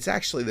 it's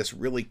actually this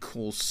really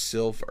cool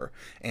silver.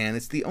 And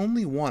it's the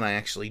only one I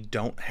actually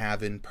don't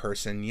have in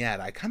person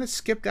yet. I kind of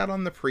skipped out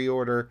on the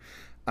pre-order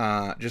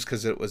just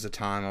because it was a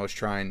time I was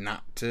trying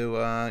not to,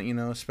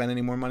 spend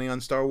any more money on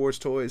Star Wars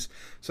toys.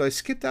 So I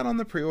skipped out on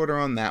the pre-order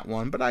on that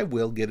one, but I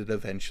will get it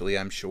eventually,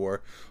 I'm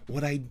sure.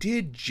 What I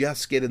did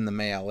just get in the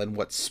mail, and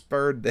what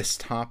spurred this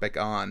topic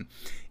on,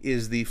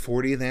 is the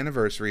 40th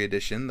anniversary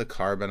edition, the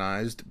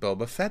carbonized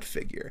Boba Fett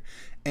figure.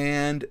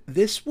 And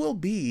this will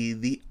be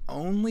the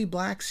only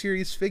Black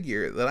Series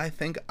figure that I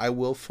think I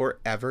will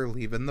forever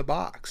leave in the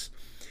box.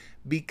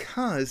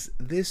 Because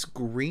this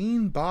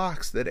green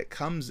box that it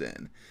comes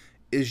in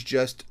is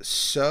just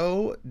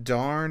so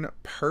darn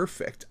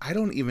perfect. I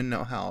don't even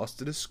know how else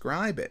to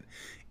describe it.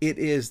 It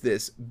is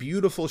this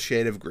beautiful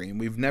shade of green.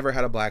 We've never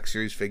had a Black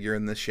Series figure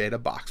in this shade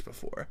of box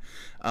before.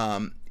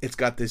 It's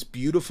got this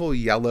beautiful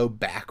yellow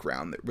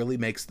background that really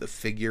makes the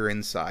figure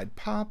inside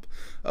pop.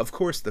 Of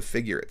course, the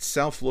figure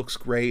itself looks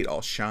great,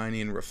 all shiny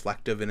and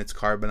reflective in its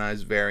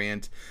carbonized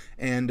variant.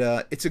 And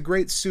it's a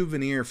great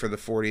souvenir for the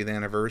 40th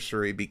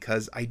anniversary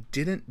because I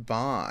didn't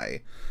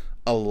buy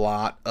a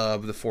lot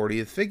of the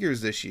 40th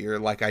figures this year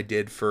like I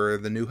did for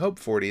the New Hope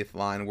 40th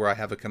line, where I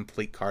have a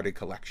complete carded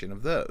collection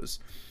of those.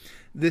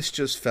 This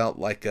just felt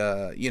like,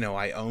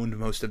 I owned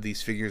most of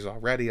these figures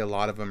already. A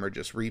lot of them are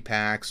just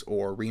repacks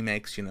or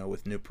remakes,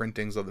 with new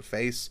printings of the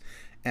face.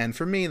 And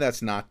for me,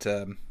 that's not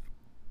in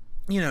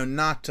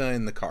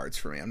the cards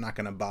for me. I'm not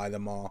going to buy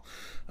them all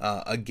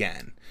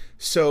again.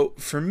 So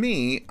for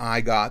me,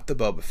 I got the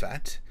Boba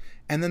Fett.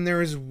 And then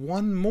there is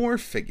one more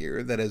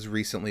figure that has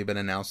recently been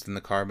announced in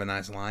the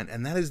carbonized line,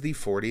 and that is the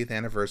 40th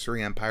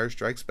anniversary Empire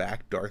Strikes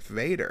Back Darth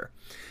Vader.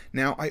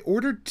 Now, I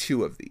ordered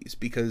two of these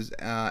because,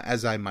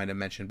 as I might have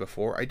mentioned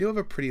before, I do have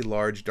a pretty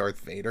large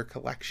Darth Vader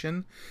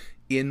collection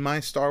in my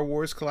Star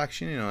Wars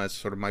collection. That's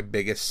sort of my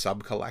biggest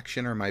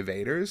sub-collection are my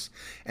Vaders.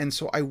 And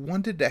so I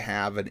wanted to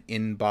have an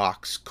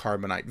in-box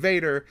Carbonite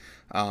Vader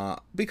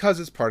because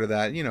it's part of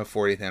that,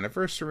 40th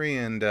anniversary,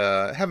 and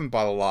haven't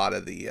bought a lot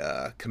of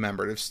the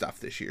commemorative stuff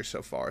this year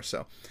so far.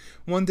 So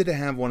wanted to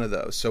have one of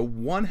those. So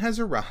one has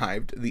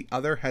arrived, the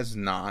other has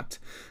not.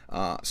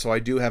 So I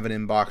do have an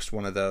in-boxed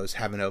one of those.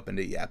 Haven't opened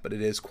it yet, but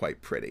it is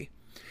quite pretty.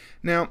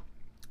 Now,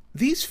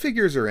 these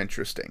figures are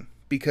interesting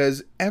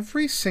because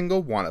every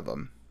single one of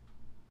them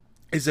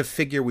is a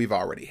figure we've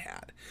already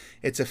had.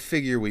 It's a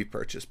figure we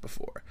purchased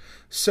before.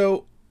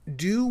 So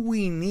do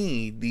we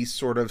need these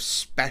sort of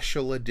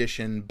special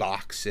edition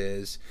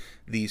boxes,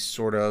 these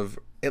sort of,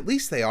 at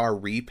least they are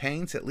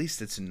repaints, at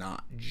least it's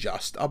not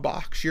just a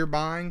box you're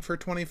buying for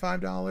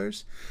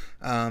 $25.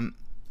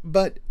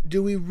 But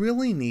do we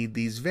really need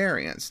these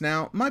variants?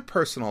 Now, my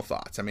personal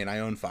thoughts, I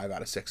own 5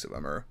 out of 6 of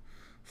them, or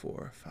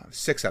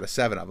 6 out of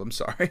 7 of them,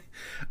 sorry.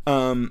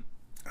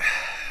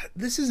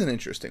 This is an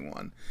interesting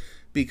one.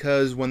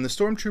 Because when the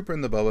Stormtrooper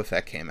and the Boba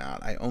Fett came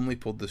out, I only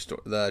pulled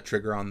the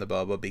trigger on the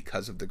Boba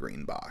because of the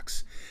green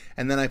box.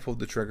 And then I pulled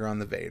the trigger on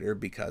the Vader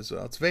because,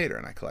 well, it's Vader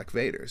and I collect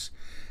Vaders.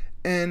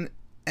 And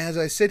as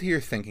I sit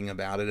here thinking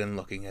about it and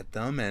looking at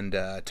them and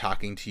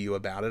talking to you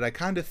about it, I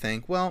kind of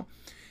think, well,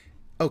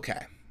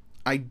 okay,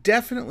 I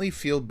definitely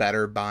feel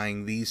better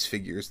buying these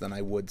figures than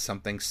I would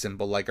something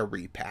simple like a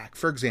repack.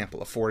 For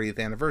example, a 40th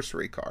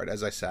anniversary card.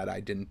 As I said,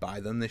 I didn't buy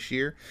them this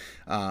year,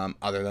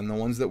 other than the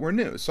ones that were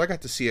new. So I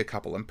got to see a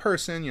couple in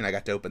person. I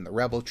got to open the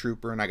Rebel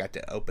Trooper, and I got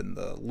to open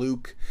the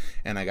Luke,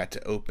 and I got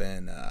to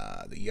open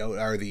the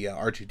Yoda, or the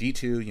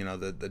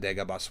R2-D2, the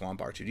Dagobah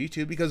Swamp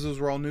R2-D2, because those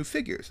were all new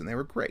figures, and they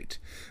were great.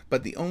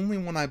 But the only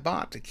one I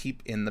bought to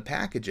keep in the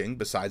packaging,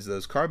 besides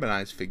those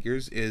carbonized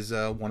figures, is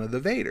one of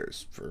the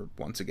Vaders, for,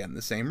 once again,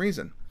 the same reason.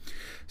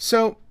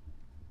 So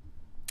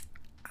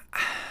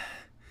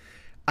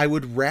I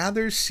would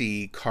rather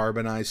see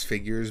carbonized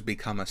figures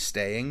become a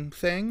staying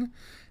thing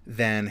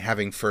than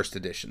having first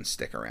editions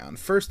stick around.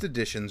 First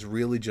editions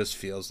really just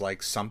feels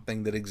like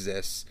something that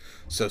exists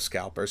so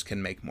scalpers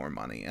can make more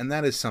money, and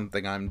that is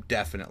something I'm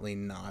definitely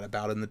not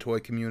about in the toy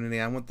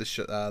community. I want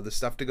the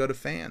stuff to go to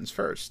fans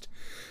first.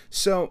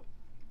 So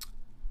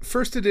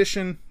first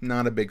edition,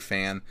 not a big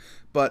fan,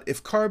 But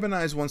if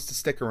Carbonize wants to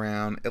stick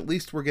around, at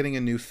least we're getting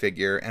a new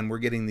figure and we're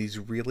getting these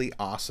really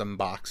awesome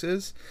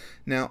boxes.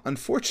 Now,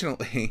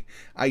 unfortunately,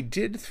 I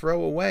did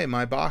throw away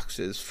my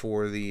boxes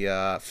for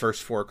the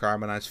first 4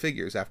 Carbonize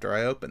figures after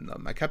I opened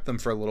them. I kept them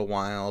for a little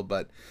while,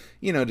 but,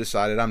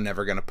 decided I'm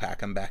never going to pack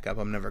them back up.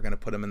 I'm never going to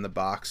put them in the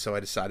box, so I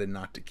decided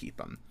not to keep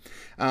them.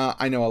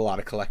 I know a lot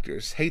of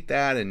collectors hate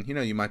that, and,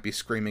 you might be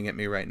screaming at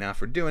me right now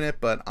for doing it,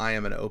 but I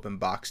am an open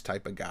box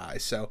type of guy.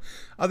 So,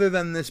 other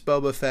than this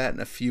Boba Fett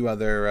and a few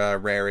other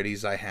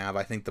rarities I have,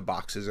 I think the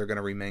boxes are going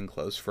to remain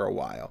closed for a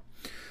while.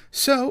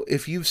 So,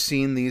 if you've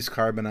seen these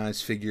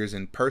Carbonized figures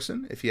in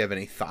person, if you have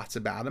any thoughts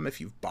about them, if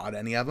you've bought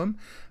any of them,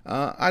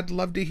 I'd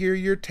love to hear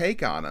your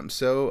take on them.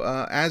 So,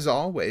 as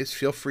always,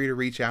 feel free to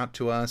reach out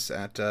to us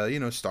at,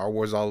 Star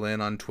Wars All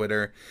In on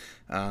Twitter.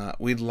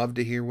 We'd love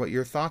to hear what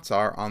your thoughts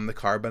are on the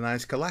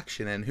Carbonized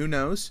collection, and who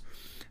knows,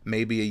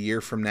 maybe a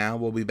year from now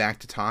we'll be back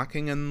to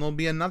talking and there'll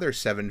be another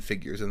 7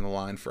 figures in the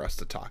line for us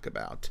to talk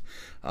about.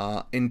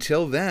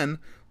 Until then,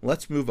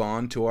 let's move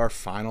on to our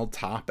final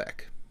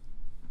topic.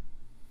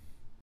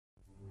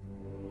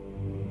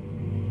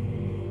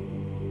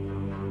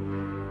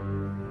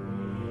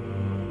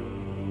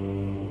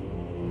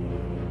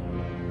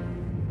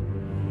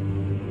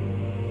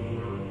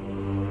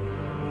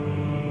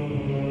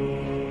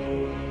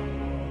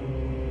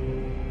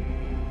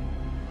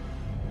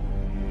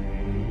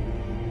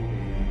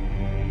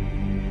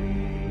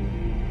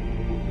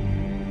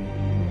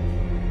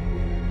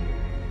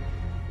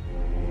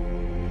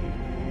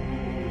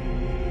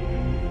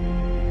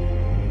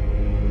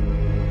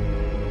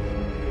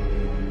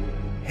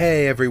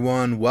 Hey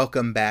everyone,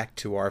 welcome back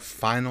to our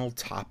final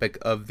topic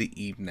of the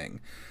evening.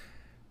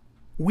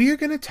 We're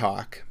going to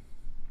talk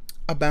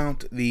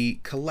about the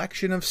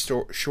collection of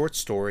short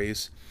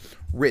stories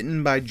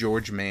written by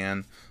George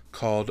Mann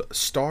called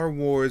Star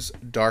Wars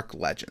Dark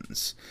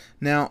Legends.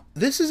 Now,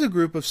 this is a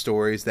group of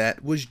stories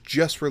that was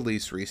just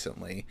released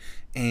recently,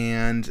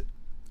 and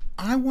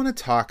I want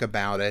to talk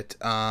about it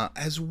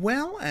as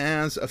well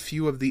as a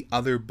few of the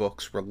other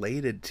books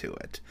related to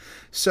it.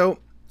 So,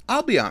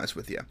 I'll be honest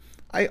with you.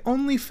 I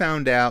only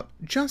found out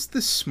just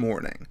this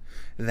morning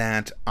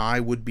that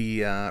I would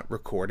be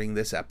recording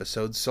this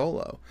episode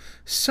solo.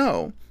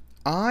 So,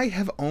 I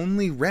have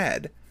only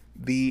read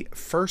the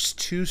first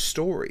 2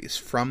 stories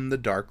from the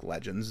Dark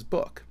Legends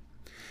book.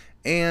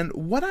 And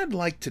what I'd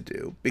like to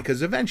do,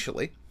 because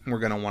eventually we're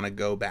going to want to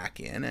go back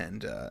in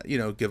and,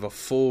 give a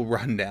full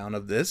rundown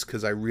of this,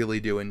 because I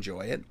really do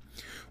enjoy it.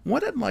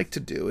 What I'd like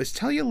to do is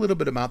tell you a little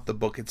bit about the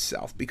book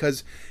itself,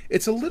 because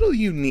it's a little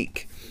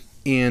unique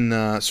in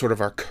sort of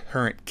our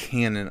current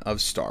canon of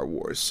Star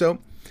Wars. So,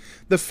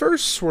 the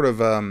first sort of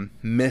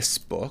Myths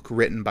book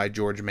written by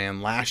George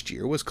Mann last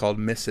year was called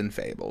Myths and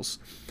Fables.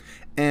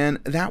 And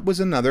that was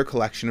another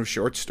collection of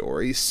short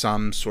stories,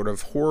 some sort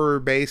of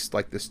horror-based,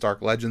 like this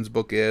Dark Legends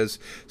book is,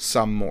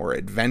 some more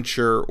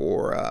adventure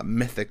or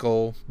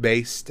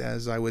mythical-based,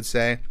 as I would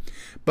say.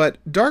 But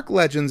Dark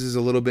Legends is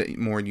a little bit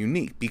more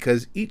unique,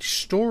 because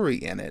each story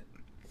in it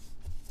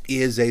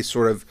is a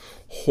sort of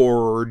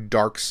horror,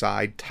 dark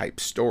side type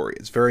story.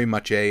 It's very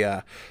much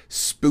a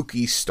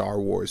spooky Star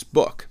Wars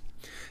book.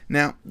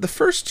 Now, the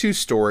first 2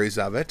 stories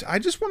of it, I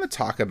just want to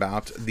talk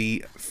about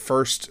the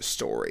first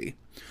story,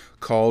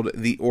 called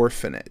The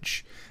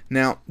Orphanage.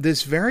 Now,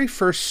 this very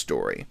first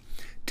story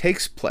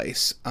takes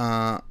place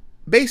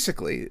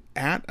basically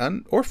at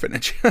an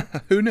orphanage.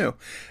 Who knew?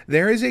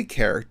 There is a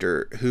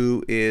character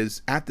who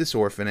is at this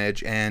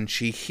orphanage, and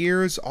she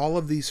hears all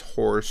of these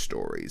horror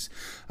stories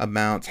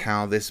about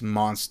how this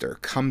monster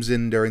comes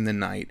in during the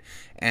night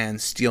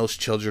and steals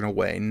children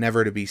away,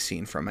 never to be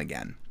seen from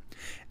again.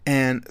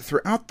 And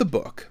throughout the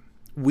book,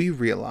 we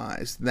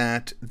realize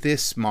that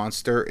this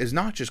monster is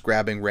not just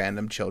grabbing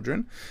random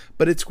children,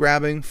 but it's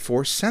grabbing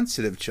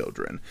Force-sensitive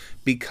children,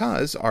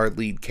 because our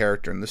lead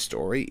character in the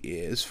story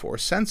is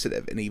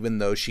Force-sensitive, and even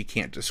though she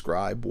can't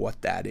describe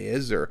what that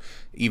is, or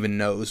even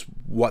knows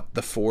what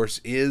the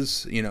Force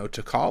is,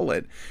 to call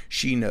it,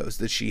 she knows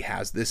that she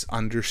has this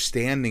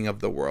understanding of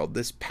the world,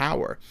 this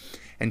power,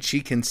 and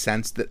she can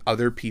sense that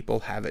other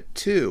people have it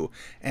too,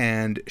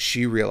 and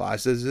she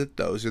realizes that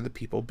those are the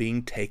people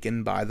being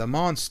taken by the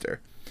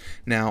monster.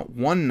 Now,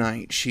 one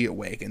night she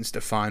awakens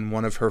to find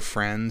one of her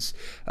friends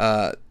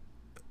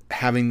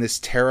having this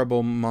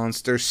terrible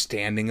monster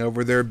standing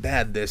over their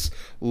bed, this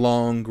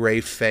long gray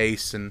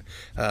face and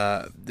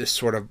this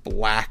sort of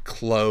black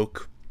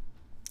cloak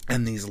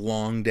and these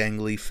long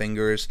dangly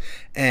fingers,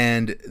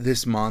 and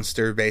this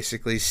monster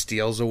basically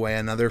steals away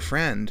another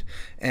friend.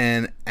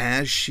 And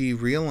as she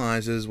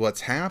realizes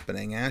what's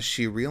happening, as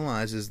she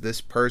realizes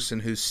this person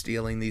who's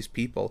stealing these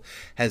people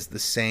has the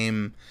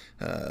same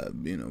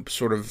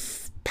sort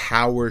of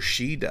power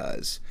she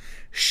does,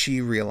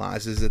 she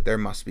realizes that there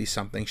must be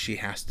something she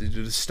has to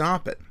do to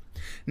stop it.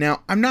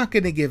 Now, I'm not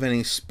going to give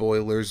any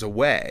spoilers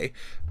away,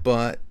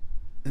 but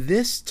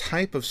this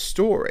type of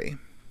story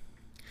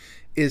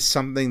is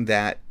something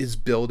that is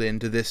built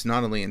into this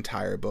not only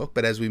entire book,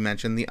 but as we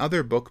mentioned, the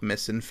other book,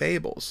 Myths and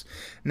Fables.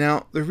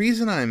 Now, the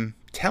reason I'm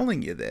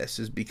telling you this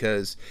is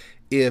because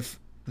if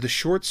the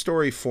short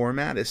story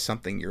format is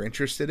something you're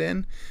interested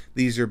in,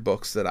 these are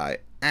books that I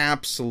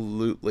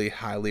absolutely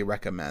highly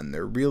recommend.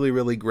 They're really,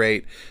 really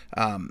great,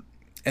 and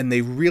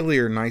they really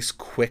are nice,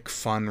 quick,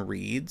 fun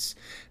reads.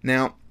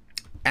 Now,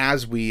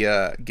 as we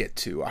get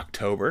to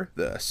October,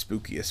 the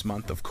spookiest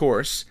month, of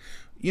course,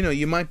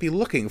 you might be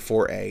looking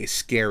for a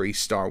scary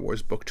Star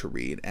Wars book to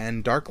read,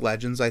 and Dark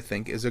Legends, I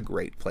think, is a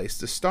great place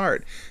to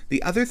start.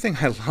 The other thing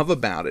I love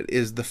about it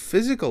is the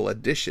physical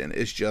edition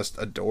is just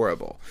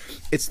adorable.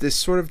 It's this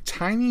sort of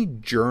tiny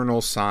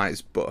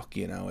journal-sized book,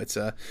 It's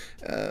a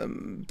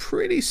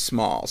pretty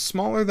small,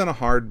 smaller than a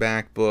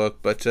hardback book,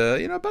 but,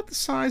 about the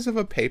size of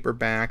a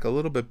paperback, a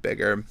little bit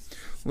bigger,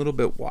 a little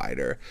bit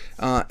wider,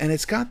 and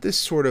it's got this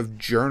sort of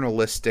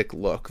journalistic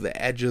look. The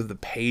edge of the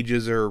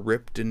pages are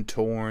ripped and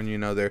torn,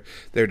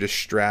 they're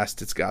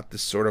distressed. It's got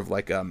this sort of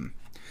like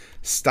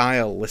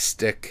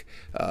stylistic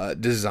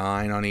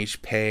design on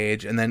each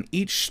page, and then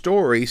each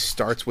story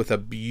starts with a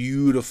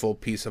beautiful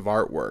piece of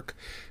artwork,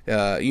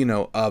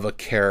 of a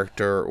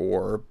character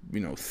or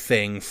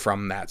thing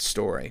from that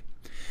story.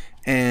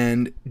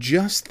 And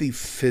just the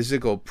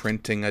physical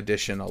printing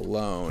edition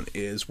alone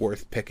is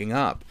worth picking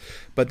up.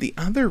 But the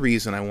other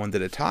reason I wanted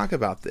to talk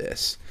about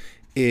this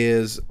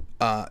is,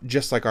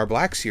 just like our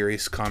Black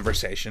Series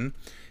conversation,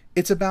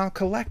 it's about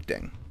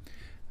collecting.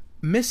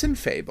 Myths and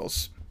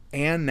Fables,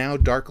 and now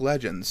Dark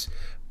Legends,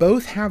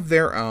 both have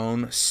their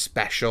own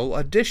special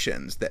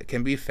editions that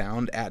can be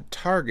found at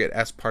Target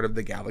as part of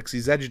the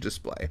Galaxy's Edge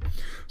display.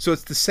 So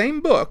it's the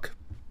same book,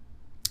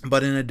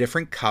 but in a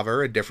different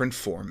cover, a different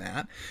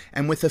format,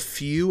 and with a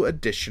few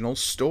additional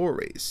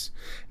stories.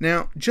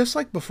 Now, just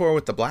like before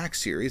with the Black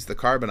Series, the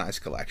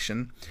Carbonized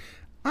Collection,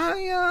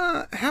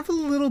 I have a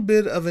little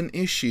bit of an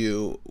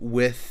issue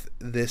with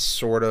this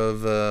sort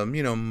of,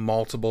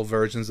 multiple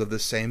versions of the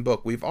same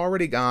book. We've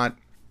already got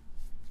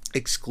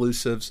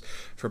exclusives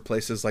for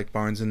places like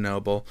Barnes &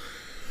 Noble.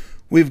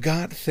 We've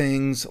got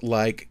things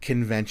like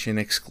convention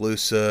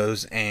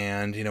exclusives,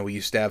 and, we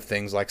used to have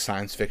things like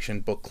Science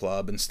Fiction Book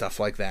Club and stuff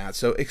like that.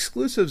 So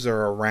exclusives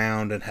are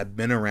around and have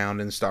been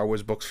around in Star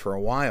Wars books for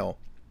a while.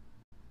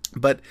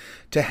 But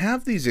to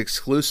have these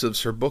exclusives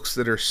for books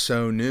that are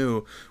so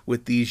new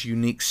with these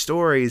unique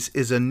stories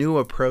is a new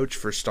approach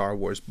for Star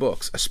Wars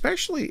books,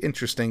 especially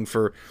interesting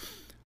for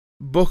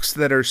books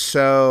that are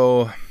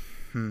so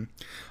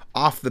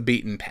off the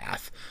beaten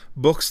path,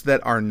 books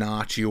that are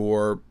not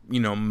your,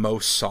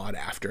 most sought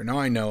after. Now,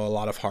 I know a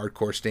lot of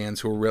hardcore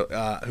stands who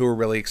are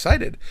really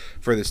excited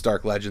for this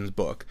Dark Legends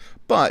book,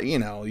 but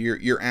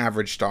your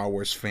average Star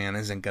Wars fan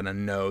isn't gonna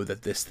know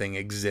that this thing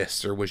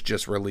exists or was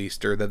just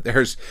released, or that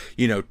there's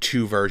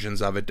 2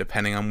 versions of it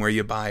depending on where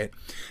you buy it.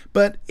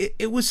 But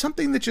it was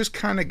something that just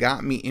kind of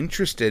got me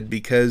interested,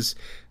 because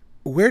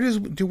where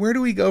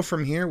do we go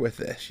from here with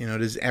this?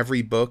 Does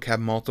every book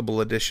have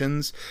multiple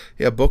editions?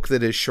 A book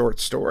that is short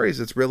stories,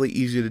 it's really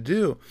easy to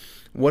do.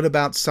 What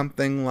about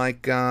something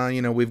like,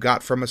 we've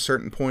got From a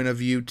Certain Point of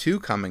View 2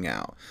 coming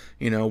out?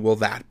 Will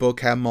that book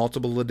have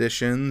multiple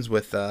editions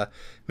with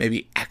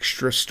maybe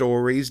extra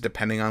stories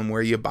depending on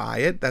where you buy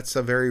it? That's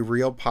a very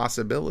real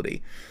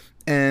possibility.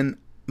 And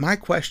my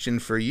question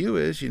for you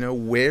is,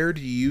 where do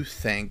you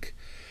think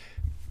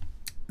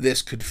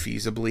this could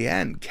feasibly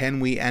end? Can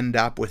we end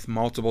up with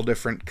multiple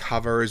different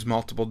covers,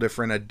 multiple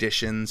different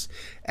editions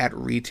at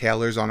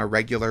retailers on a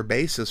regular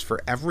basis for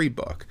every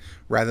book,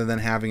 rather than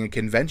having a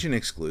convention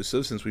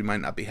exclusive, since we might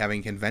not be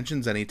having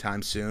conventions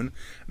anytime soon?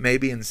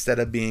 Maybe instead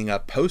of being a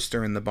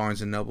poster in the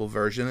Barnes & Noble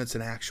version, it's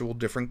an actual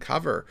different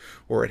cover,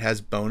 or it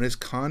has bonus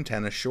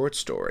content, a short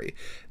story.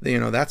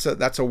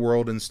 That's a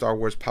world in Star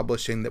Wars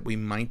publishing that we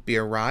might be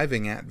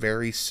arriving at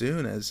very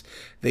soon, as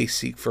they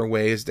seek for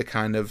ways to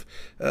kind of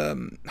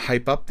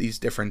hype up these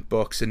different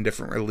books and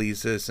different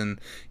releases, and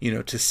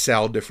to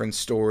sell different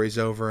stories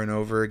over and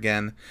over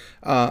again.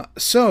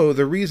 So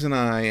the reason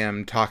I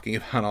am talking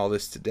about all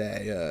this today,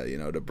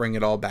 to bring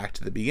it all back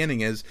to the beginning,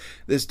 is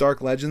this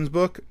Dark Legends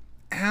book,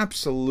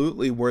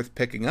 absolutely worth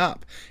picking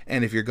up.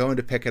 And if you're going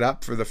to pick it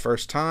up for the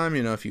first time,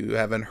 if you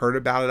haven't heard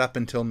about it up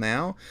until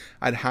now,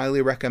 I'd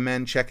highly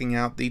recommend checking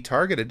out the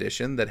Target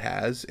edition that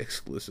has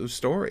exclusive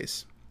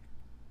stories.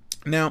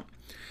 Now,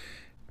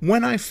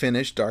 when I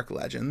finish Dark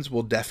Legends,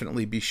 we'll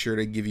definitely be sure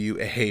to give you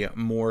a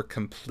more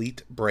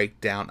complete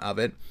breakdown of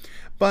it.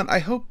 But I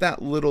hope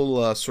that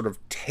little sort of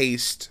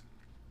taste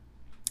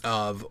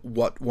of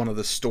what one of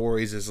the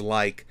stories is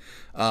like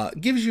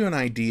gives you an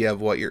idea of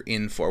what you're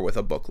in for with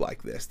a book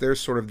like this. There's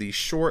sort of these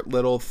short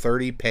little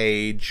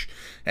 30-page,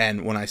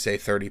 and when I say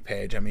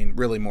 30-page, I mean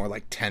really more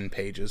like 10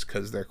 pages,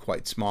 because they're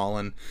quite small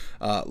and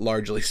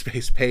largely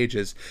spaced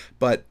pages.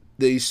 But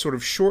these sort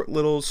of short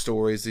little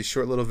stories, these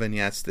short little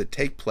vignettes that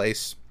take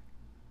place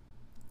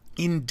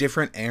in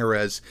different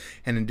eras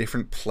and in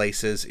different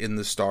places in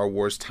the Star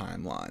Wars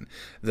timeline.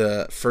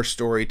 The first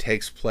story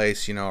takes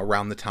place,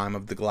 around the time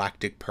of the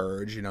Galactic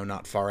Purge,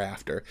 not far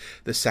after.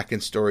 The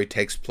second story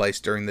takes place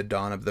during the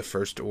dawn of the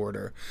First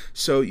Order.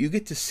 So you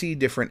get to see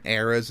different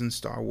eras in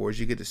Star Wars,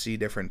 you get to see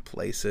different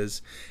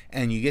places,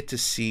 and you get to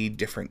see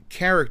different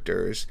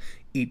characters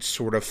each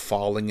sort of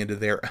falling into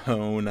their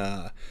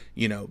own,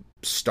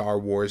 Star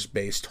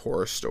Wars-based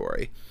horror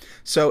story.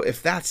 So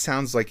if that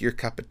sounds like your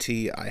cup of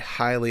tea, I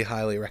highly,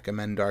 highly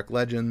recommend Dark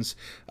Legends.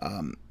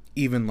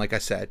 Even, like I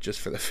said,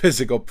 just for the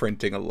physical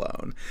printing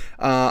alone.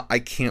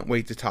 I can't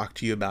wait to talk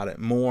to you about it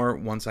more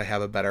once I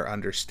have a better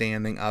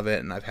understanding of it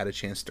and I've had a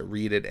chance to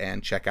read it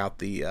and check out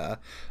the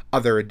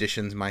other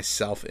editions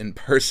myself in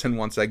person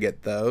once I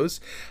get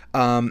those.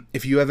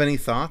 If you have any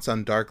thoughts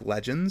on Dark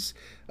Legends,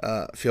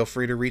 feel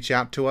free to reach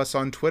out to us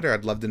on Twitter.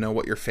 I'd love to know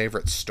what your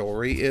favorite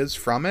story is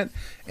from it.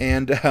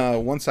 And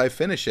once I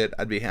finish it,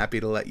 I'd be happy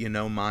to let you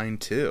know mine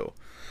too.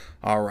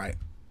 All right.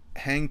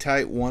 Hang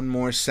tight one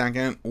more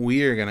second.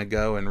 We are going to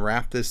go and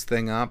wrap this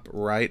thing up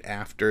right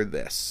after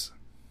this.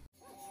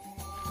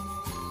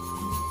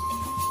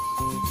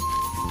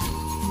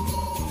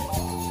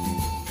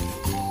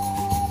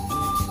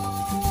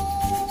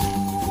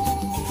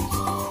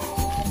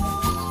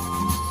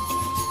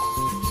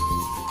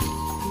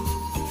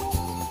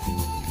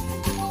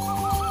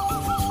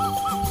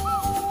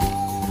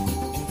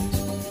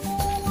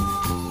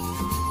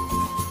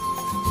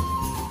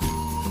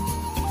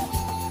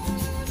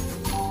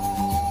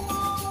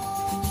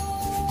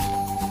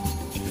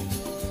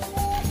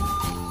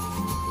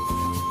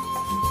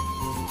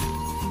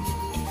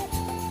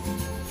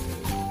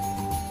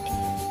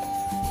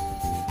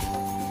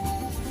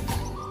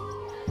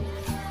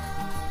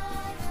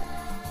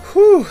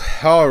 Whew.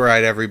 All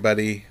right,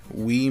 everybody.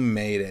 We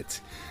made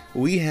it.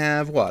 We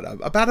have,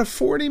 about a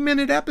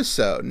 40-minute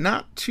episode.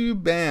 Not too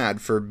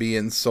bad for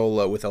being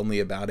solo with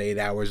only about 8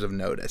 hours of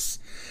notice.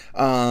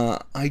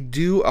 I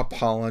do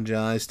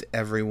apologize to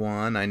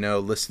everyone. I know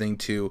listening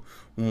to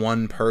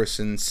one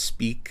person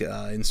speak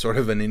in sort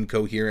of an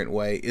incoherent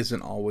way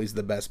isn't always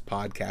the best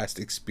podcast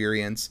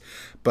experience,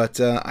 but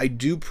I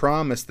do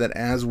promise that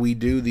as we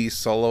do these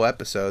solo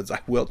episodes, I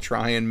will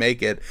try and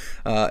make it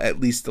at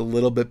least a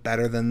little bit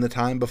better than the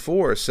time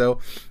before. So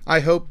I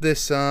hope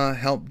this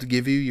helped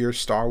give you your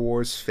Star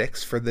Wars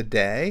fix for the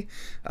day.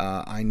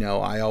 I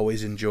know I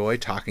always enjoy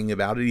talking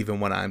about it,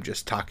 even when I'm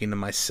just talking to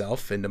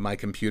myself into my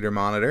computer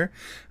monitor.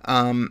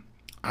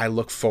 I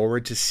look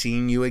forward to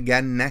seeing you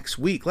again next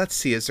week. Let's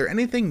see, is there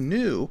anything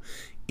new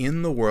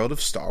in the world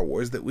of Star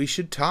Wars that we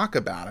should talk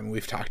about? I mean,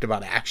 we've talked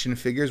about action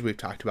figures, we've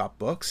talked about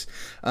books.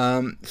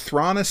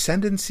 Thrawn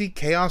Ascendancy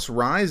Chaos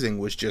Rising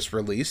was just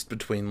released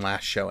between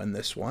last show and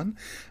this one.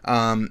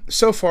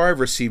 So far, I've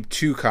received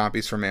 2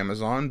 copies from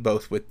Amazon,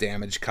 both with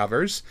damaged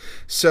covers,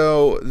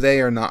 so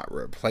they are not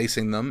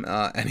replacing them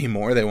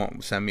anymore. They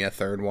won't send me a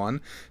third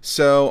one.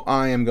 So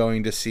I am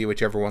going to see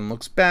whichever one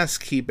looks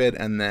best, keep it,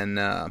 and then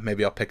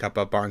maybe I'll pick up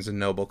a Barnes &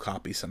 Noble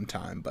copy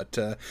sometime. But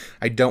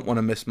I don't want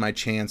to miss my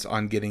chance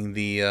on getting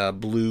the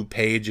blue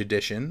page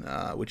edition,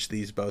 which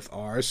these both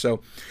are. So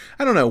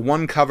I don't know,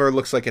 one cover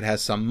looks like it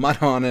has some mud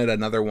on it,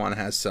 another one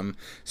has some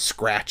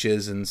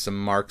scratches and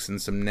some marks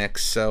and some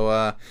nicks,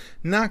 so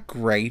not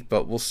great,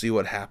 but we'll see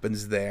what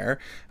happens there.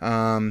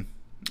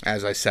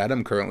 As I said,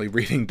 I'm currently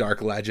reading Dark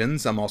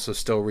Legends. I'm also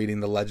still reading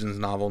the Legends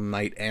novel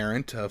Knight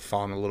Errant. I've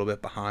fallen a little bit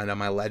behind on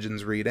my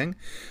Legends reading.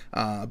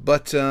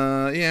 But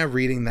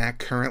reading that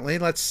currently.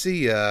 Let's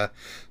see.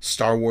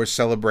 Star Wars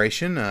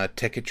Celebration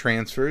ticket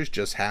transfers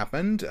just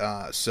happened.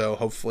 So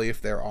hopefully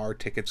if there are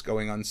tickets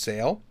going on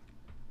sale,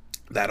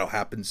 that'll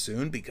happen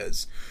soon,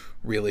 because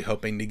really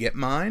hoping to get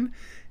mine.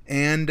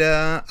 And,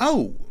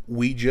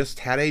 we just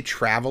had a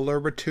traveler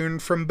return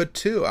from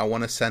Batuu. I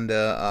want to send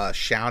a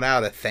shout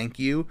out, a thank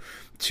you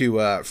to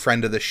a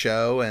friend of the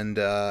show and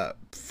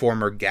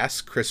former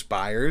guest, Chris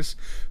Byers,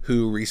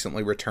 who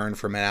recently returned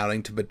from an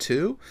outing to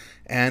Batuu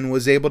and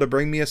was able to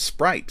bring me a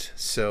Sprite.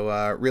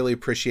 So really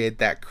appreciate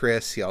that,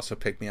 Chris. He also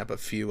picked me up a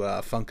few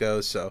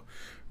Funkos, so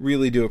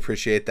really do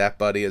appreciate that,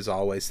 buddy, as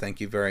always. Thank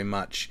you very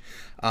much.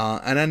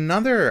 And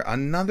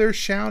another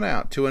shout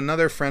out to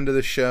another friend of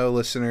the show,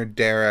 listener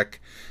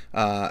Derek.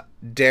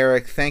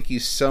 Derek, thank you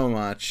so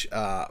much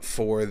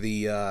for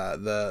the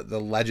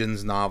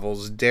Legends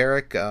novels.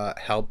 Derek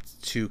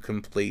helped to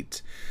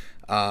complete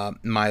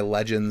my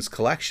Legends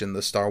collection.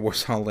 The Star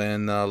Wars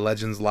All-In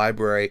Legends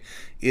library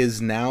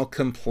is now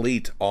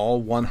complete.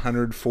 All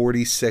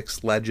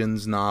 146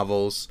 Legends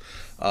novels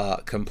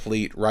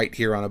complete, right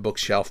here on a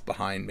bookshelf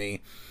behind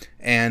me.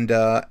 And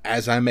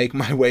as I make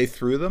my way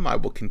through them, I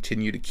will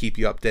continue to keep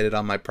you updated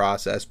on my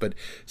process. But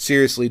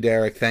seriously,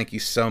 Derek, thank you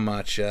so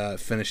much.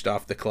 Finished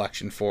off the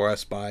collection for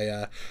us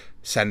by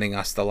sending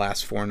us the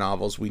last 4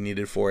 novels we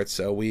needed for it.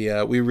 So we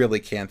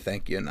really can't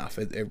thank you enough.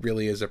 It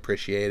really is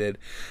appreciated.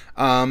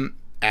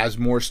 As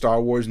more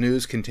Star Wars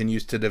news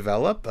continues to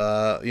develop,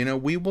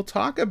 we will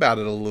talk about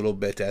it a little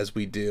bit as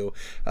we do.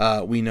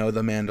 We know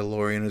The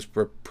Mandalorian is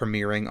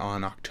premiering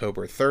on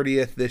October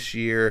 30th this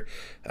year.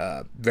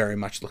 Very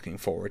much looking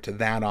forward to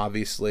that,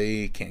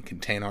 obviously. Can't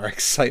contain our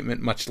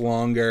excitement much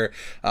longer.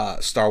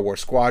 Star Wars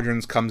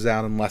Squadrons comes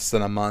out in less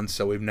than a month,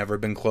 so we've never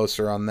been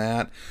closer on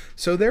that.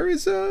 So there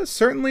is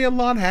certainly a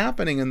lot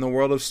happening in the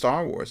world of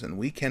Star Wars, and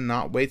we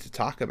cannot wait to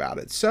talk about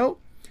it. So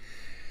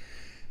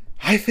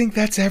I think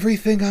that's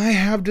everything I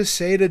have to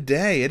say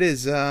today. It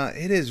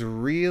is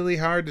really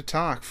hard to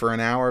talk for an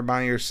hour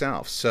by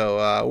yourself.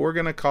 So we're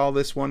going to call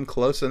this one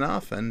close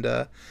enough,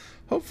 and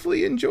hopefully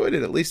you enjoyed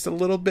it at least a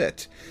little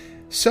bit.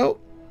 So,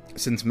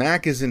 since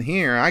Mac isn't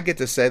here, I get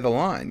to say the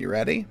line. You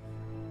ready?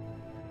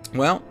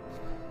 Well,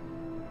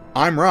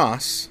 I'm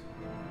Ross,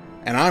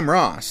 and I'm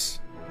Ross,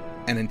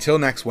 and until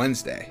next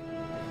Wednesday,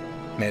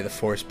 may the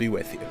Force be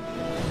with you.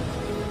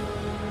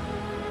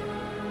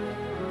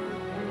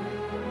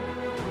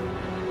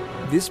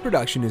 This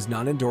production is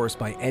not endorsed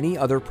by any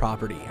other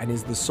property and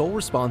is the sole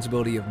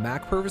responsibility of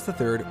Mac Purvis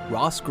III,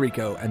 Ross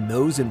Grieco, and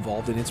those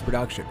involved in its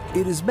production.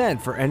 It is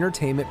meant for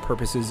entertainment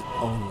purposes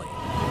only.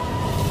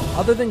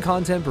 Other than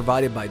content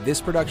provided by this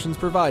production's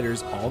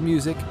providers, all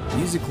music,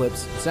 music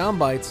clips, sound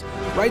bites,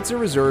 rights are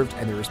reserved,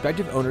 and their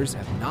respective owners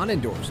have not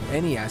endorsed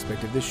any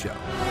aspect of this show.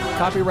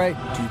 Copyright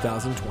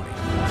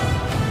 2020.